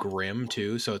so grim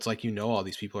too, so it's like, you know, all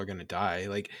these people are gonna die.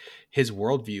 Like, his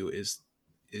worldview is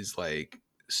like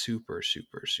super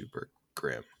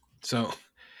grim. So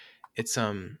it's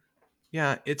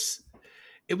yeah, it's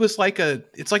like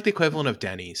the equivalent of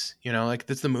Denny's, you know, like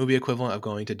that's the movie equivalent of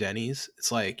going to Denny's.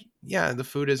 It's like, yeah, the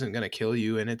food isn't gonna kill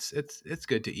you, and it's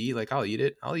good to eat. Like, I'll eat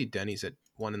it. I'll eat Denny's at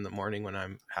 1 a.m. when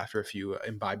I'm after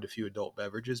imbibed a few adult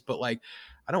beverages, but like,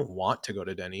 I don't want to go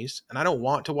to Denny's, and I don't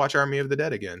want to watch Army of the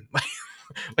Dead again.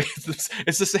 Like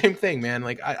it's the same thing, man.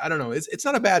 Like, I don't know. It's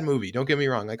not a bad movie. Don't get me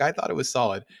wrong. Like, I thought it was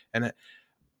solid,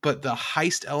 but the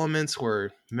heist elements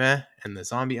were meh, and the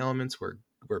zombie elements were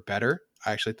better.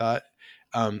 I actually thought.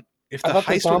 If I thought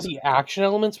the zombie action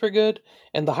elements were good,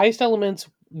 and the heist elements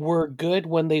were good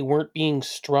when they weren't being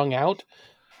strung out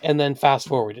and then fast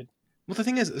forwarded. Well, the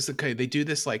thing is okay, they do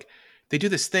this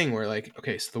thing where, like,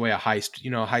 okay, so the way a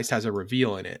heist has a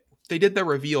reveal in it. They did the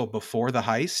reveal before the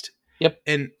heist. Yep.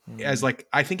 And as like,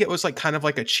 I think it was like kind of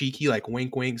like a cheeky, like,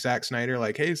 wink wink Zack Snyder,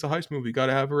 like, hey, it's a heist movie,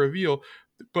 gotta have a reveal.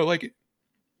 But like,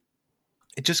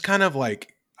 it just kind of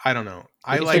like, I don't know.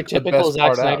 I like typical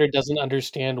Zack Snyder doesn't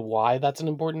understand why that's an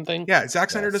important thing. Yeah,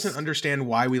 Zack Snyder doesn't understand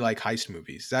why we like heist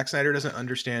movies. Zack Snyder doesn't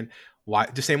understand why,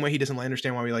 the same way he doesn't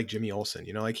understand why we like Jimmy Olsen.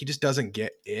 You know, like, he just doesn't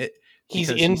get it.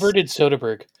 He's inverted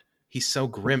Soderbergh. He's so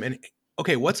grim. And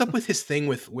okay, what's up with his thing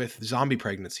with zombie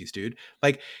pregnancies, dude?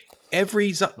 Like,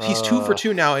 he's 2 for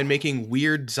 2 now in making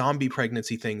weird zombie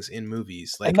pregnancy things in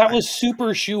movies. Like, and that was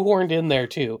super shoehorned in there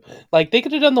too. Like, they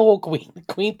could have done the whole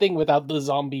queen thing without the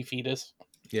zombie fetus.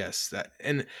 Yes, that,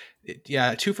 and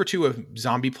yeah, 2 for 2 of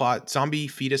zombie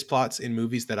fetus plots in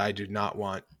movies that I do not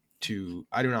want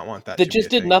that. That just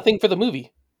did nothing for the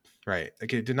movie. Right.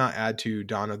 Like, it did not add to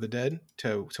Dawn of the Dead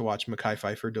to watch Mekhi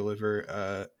Phifer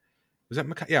deliver. Was that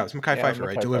Mekhi? Yeah, it was Mekhi Phifer,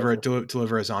 right?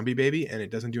 Deliver a zombie baby, and it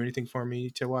doesn't do anything for me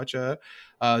to watch a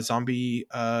zombie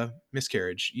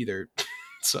miscarriage either.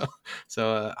 so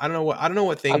I don't know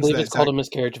what things. I believe it's called a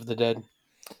miscarriage of the dead.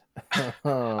 I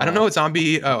don't know what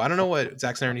zombie. I don't know what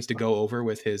Zack Snyder needs to go over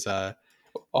with his. That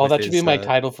should be my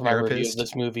title for my review of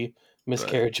this movie: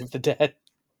 Miscarriage of the Dead.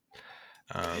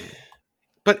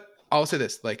 But I'll say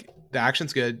this: like, the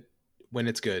action's good when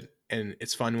it's good, and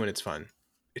it's fun when it's fun.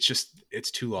 It's just,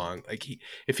 it's too long. Like,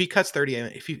 if he cuts 30,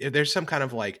 if there's some kind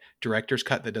of like director's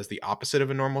cut that does the opposite of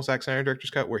a normal Zack Snyder director's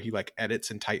cut, where he like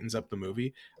edits and tightens up the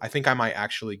movie, I think I might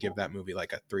actually give that movie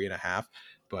like a 3.5.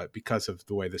 but because of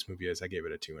the way this movie is, I gave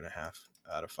it a 2.5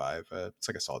 out of 5. It's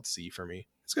like a solid C for me.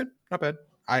 It's good, not bad.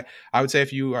 I would say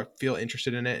if you feel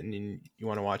interested in it and you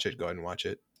want to watch it, go ahead and watch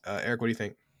it. Eric, what do you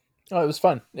think? Oh, it was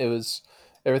fun. It was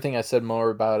everything I said more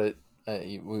about it.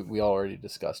 We already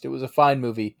discussed. It was a fine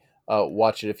movie.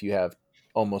 Watch it if you have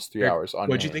almost 3 Eric, hours on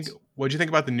what'd your you hands. think? What'd you think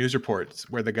about the news reports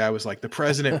where the guy was like, the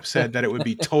president said that it would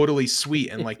be totally sweet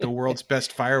and like the world's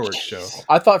best fireworks show?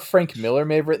 I thought Frank Miller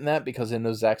may have written that because I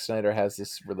know Zack Snyder has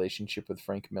this relationship with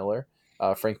Frank Miller.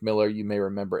 Frank Miller, you may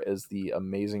remember as the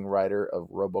amazing writer of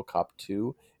RoboCop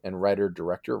 2 and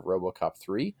writer-director of RoboCop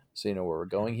 3. So you know where we're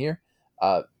going here.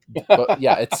 But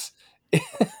yeah,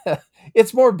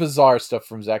 it's more bizarre stuff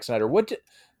from Zack Snyder.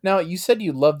 Now, you said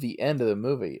you loved the end of the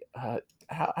movie.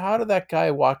 How did that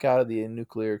guy walk out of the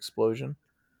nuclear explosion?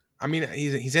 I mean,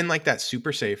 he's in like that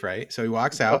super safe, right? So he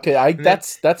walks out. Okay, and then,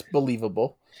 that's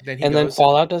believable. then he And then goes.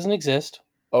 Fallout doesn't exist.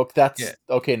 Oh, that's Yeah.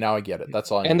 okay. Now I get it. That's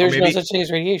all I And know. there's maybe- no such thing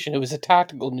as radiation. It was a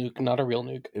tactical nuke, not a real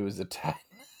nuke. It was a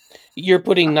You're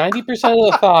putting 90%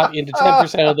 of the thought into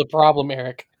 10% of the problem,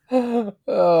 Eric.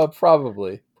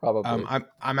 Probably.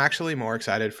 I'm actually more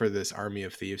excited for this Army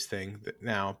of Thieves thing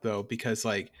now, though, because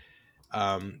like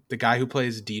the guy who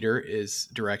plays Dieter is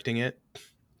directing it,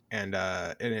 and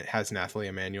it has Nathalie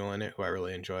Emmanuel in it, who I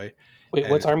really enjoy. Wait,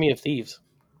 what's And- Army of Thieves?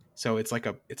 So it's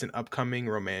an upcoming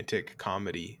romantic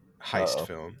comedy heist Uh-oh.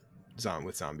 film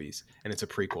with zombies, and it's a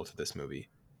prequel to this movie.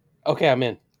 Okay, I'm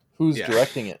in. Who's Yeah.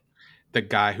 directing it? The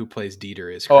guy who plays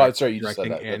Dieter is Oh, that's right, you just said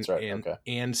directing that. That's right, and, okay.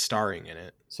 and starring in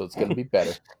it. So it's gonna be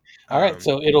better. All right, Um,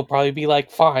 so it'll probably be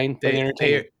like fine, but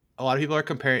entertaining. a lot of people are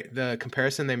comparing. The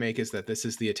comparison they make is that this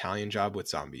is the Italian Job with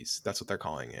zombies. That's what they're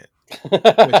calling it.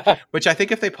 Which I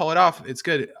think if they pull it off, it's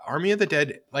good. Army of the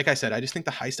Dead, like I said, I just think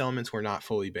the heist elements were not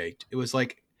fully baked. It was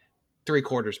like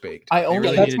 3/4 baked. I They only-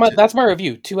 really that's needed my to- that's my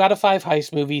review. 2 out of 5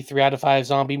 heist movie, 3 out of 5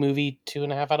 zombie movie,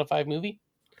 2.5 out of 5 movie.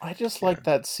 I just like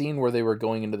that scene where they were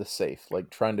going into the safe,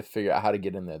 like trying to figure out how to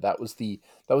get in there. That was the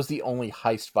only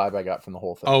heist vibe I got from the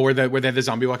whole thing. Oh, where they had the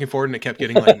zombie walking forward and it kept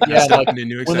getting like Yeah, messed up like, into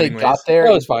new when they exciting got ways. there,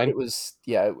 That was fine. It was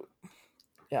I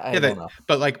Yeah, don't know.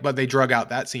 But they drug out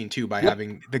that scene too by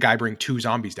having the guy bring 2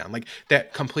 zombies down, like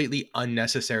that, completely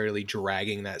unnecessarily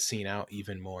dragging that scene out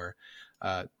even more.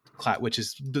 Which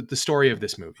is the story of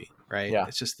this movie, right? Yeah.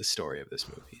 It's just the story of this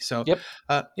movie. So Yep.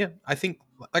 yeah, I think,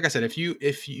 like I said, if you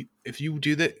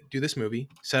do this movie,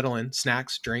 settle in,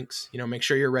 snacks, drinks, make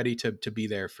sure you're ready to be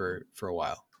there for a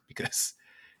while, because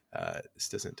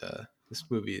this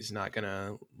movie is not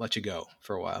gonna let you go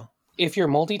for a while. If you're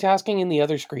multitasking in the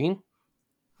other screen,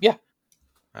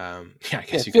 I yeah,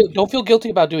 guess you could. don't feel guilty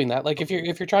about doing that. Like if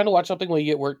you're trying to watch something while you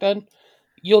get work done,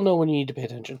 you'll know when you need to pay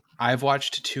attention. I've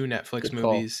watched 2 Netflix Good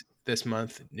call. movies this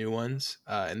month, new ones,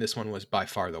 and this one was by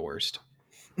far the worst.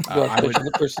 You I would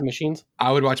versus Machines.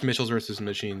 I would watch Mitchell's versus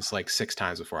Machines like 6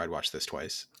 times before I'd watch this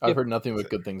twice. I've Yep. heard nothing but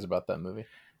good things about that movie.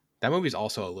 That movie's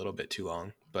also a little bit too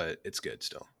long, but it's good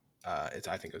still. I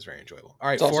think it was very enjoyable. All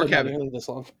right, It's also for not Kevin, nearly this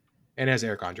long. and as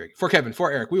Eric Andre. For Kevin,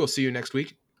 for Eric, we will see you next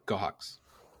week. Go Hawks.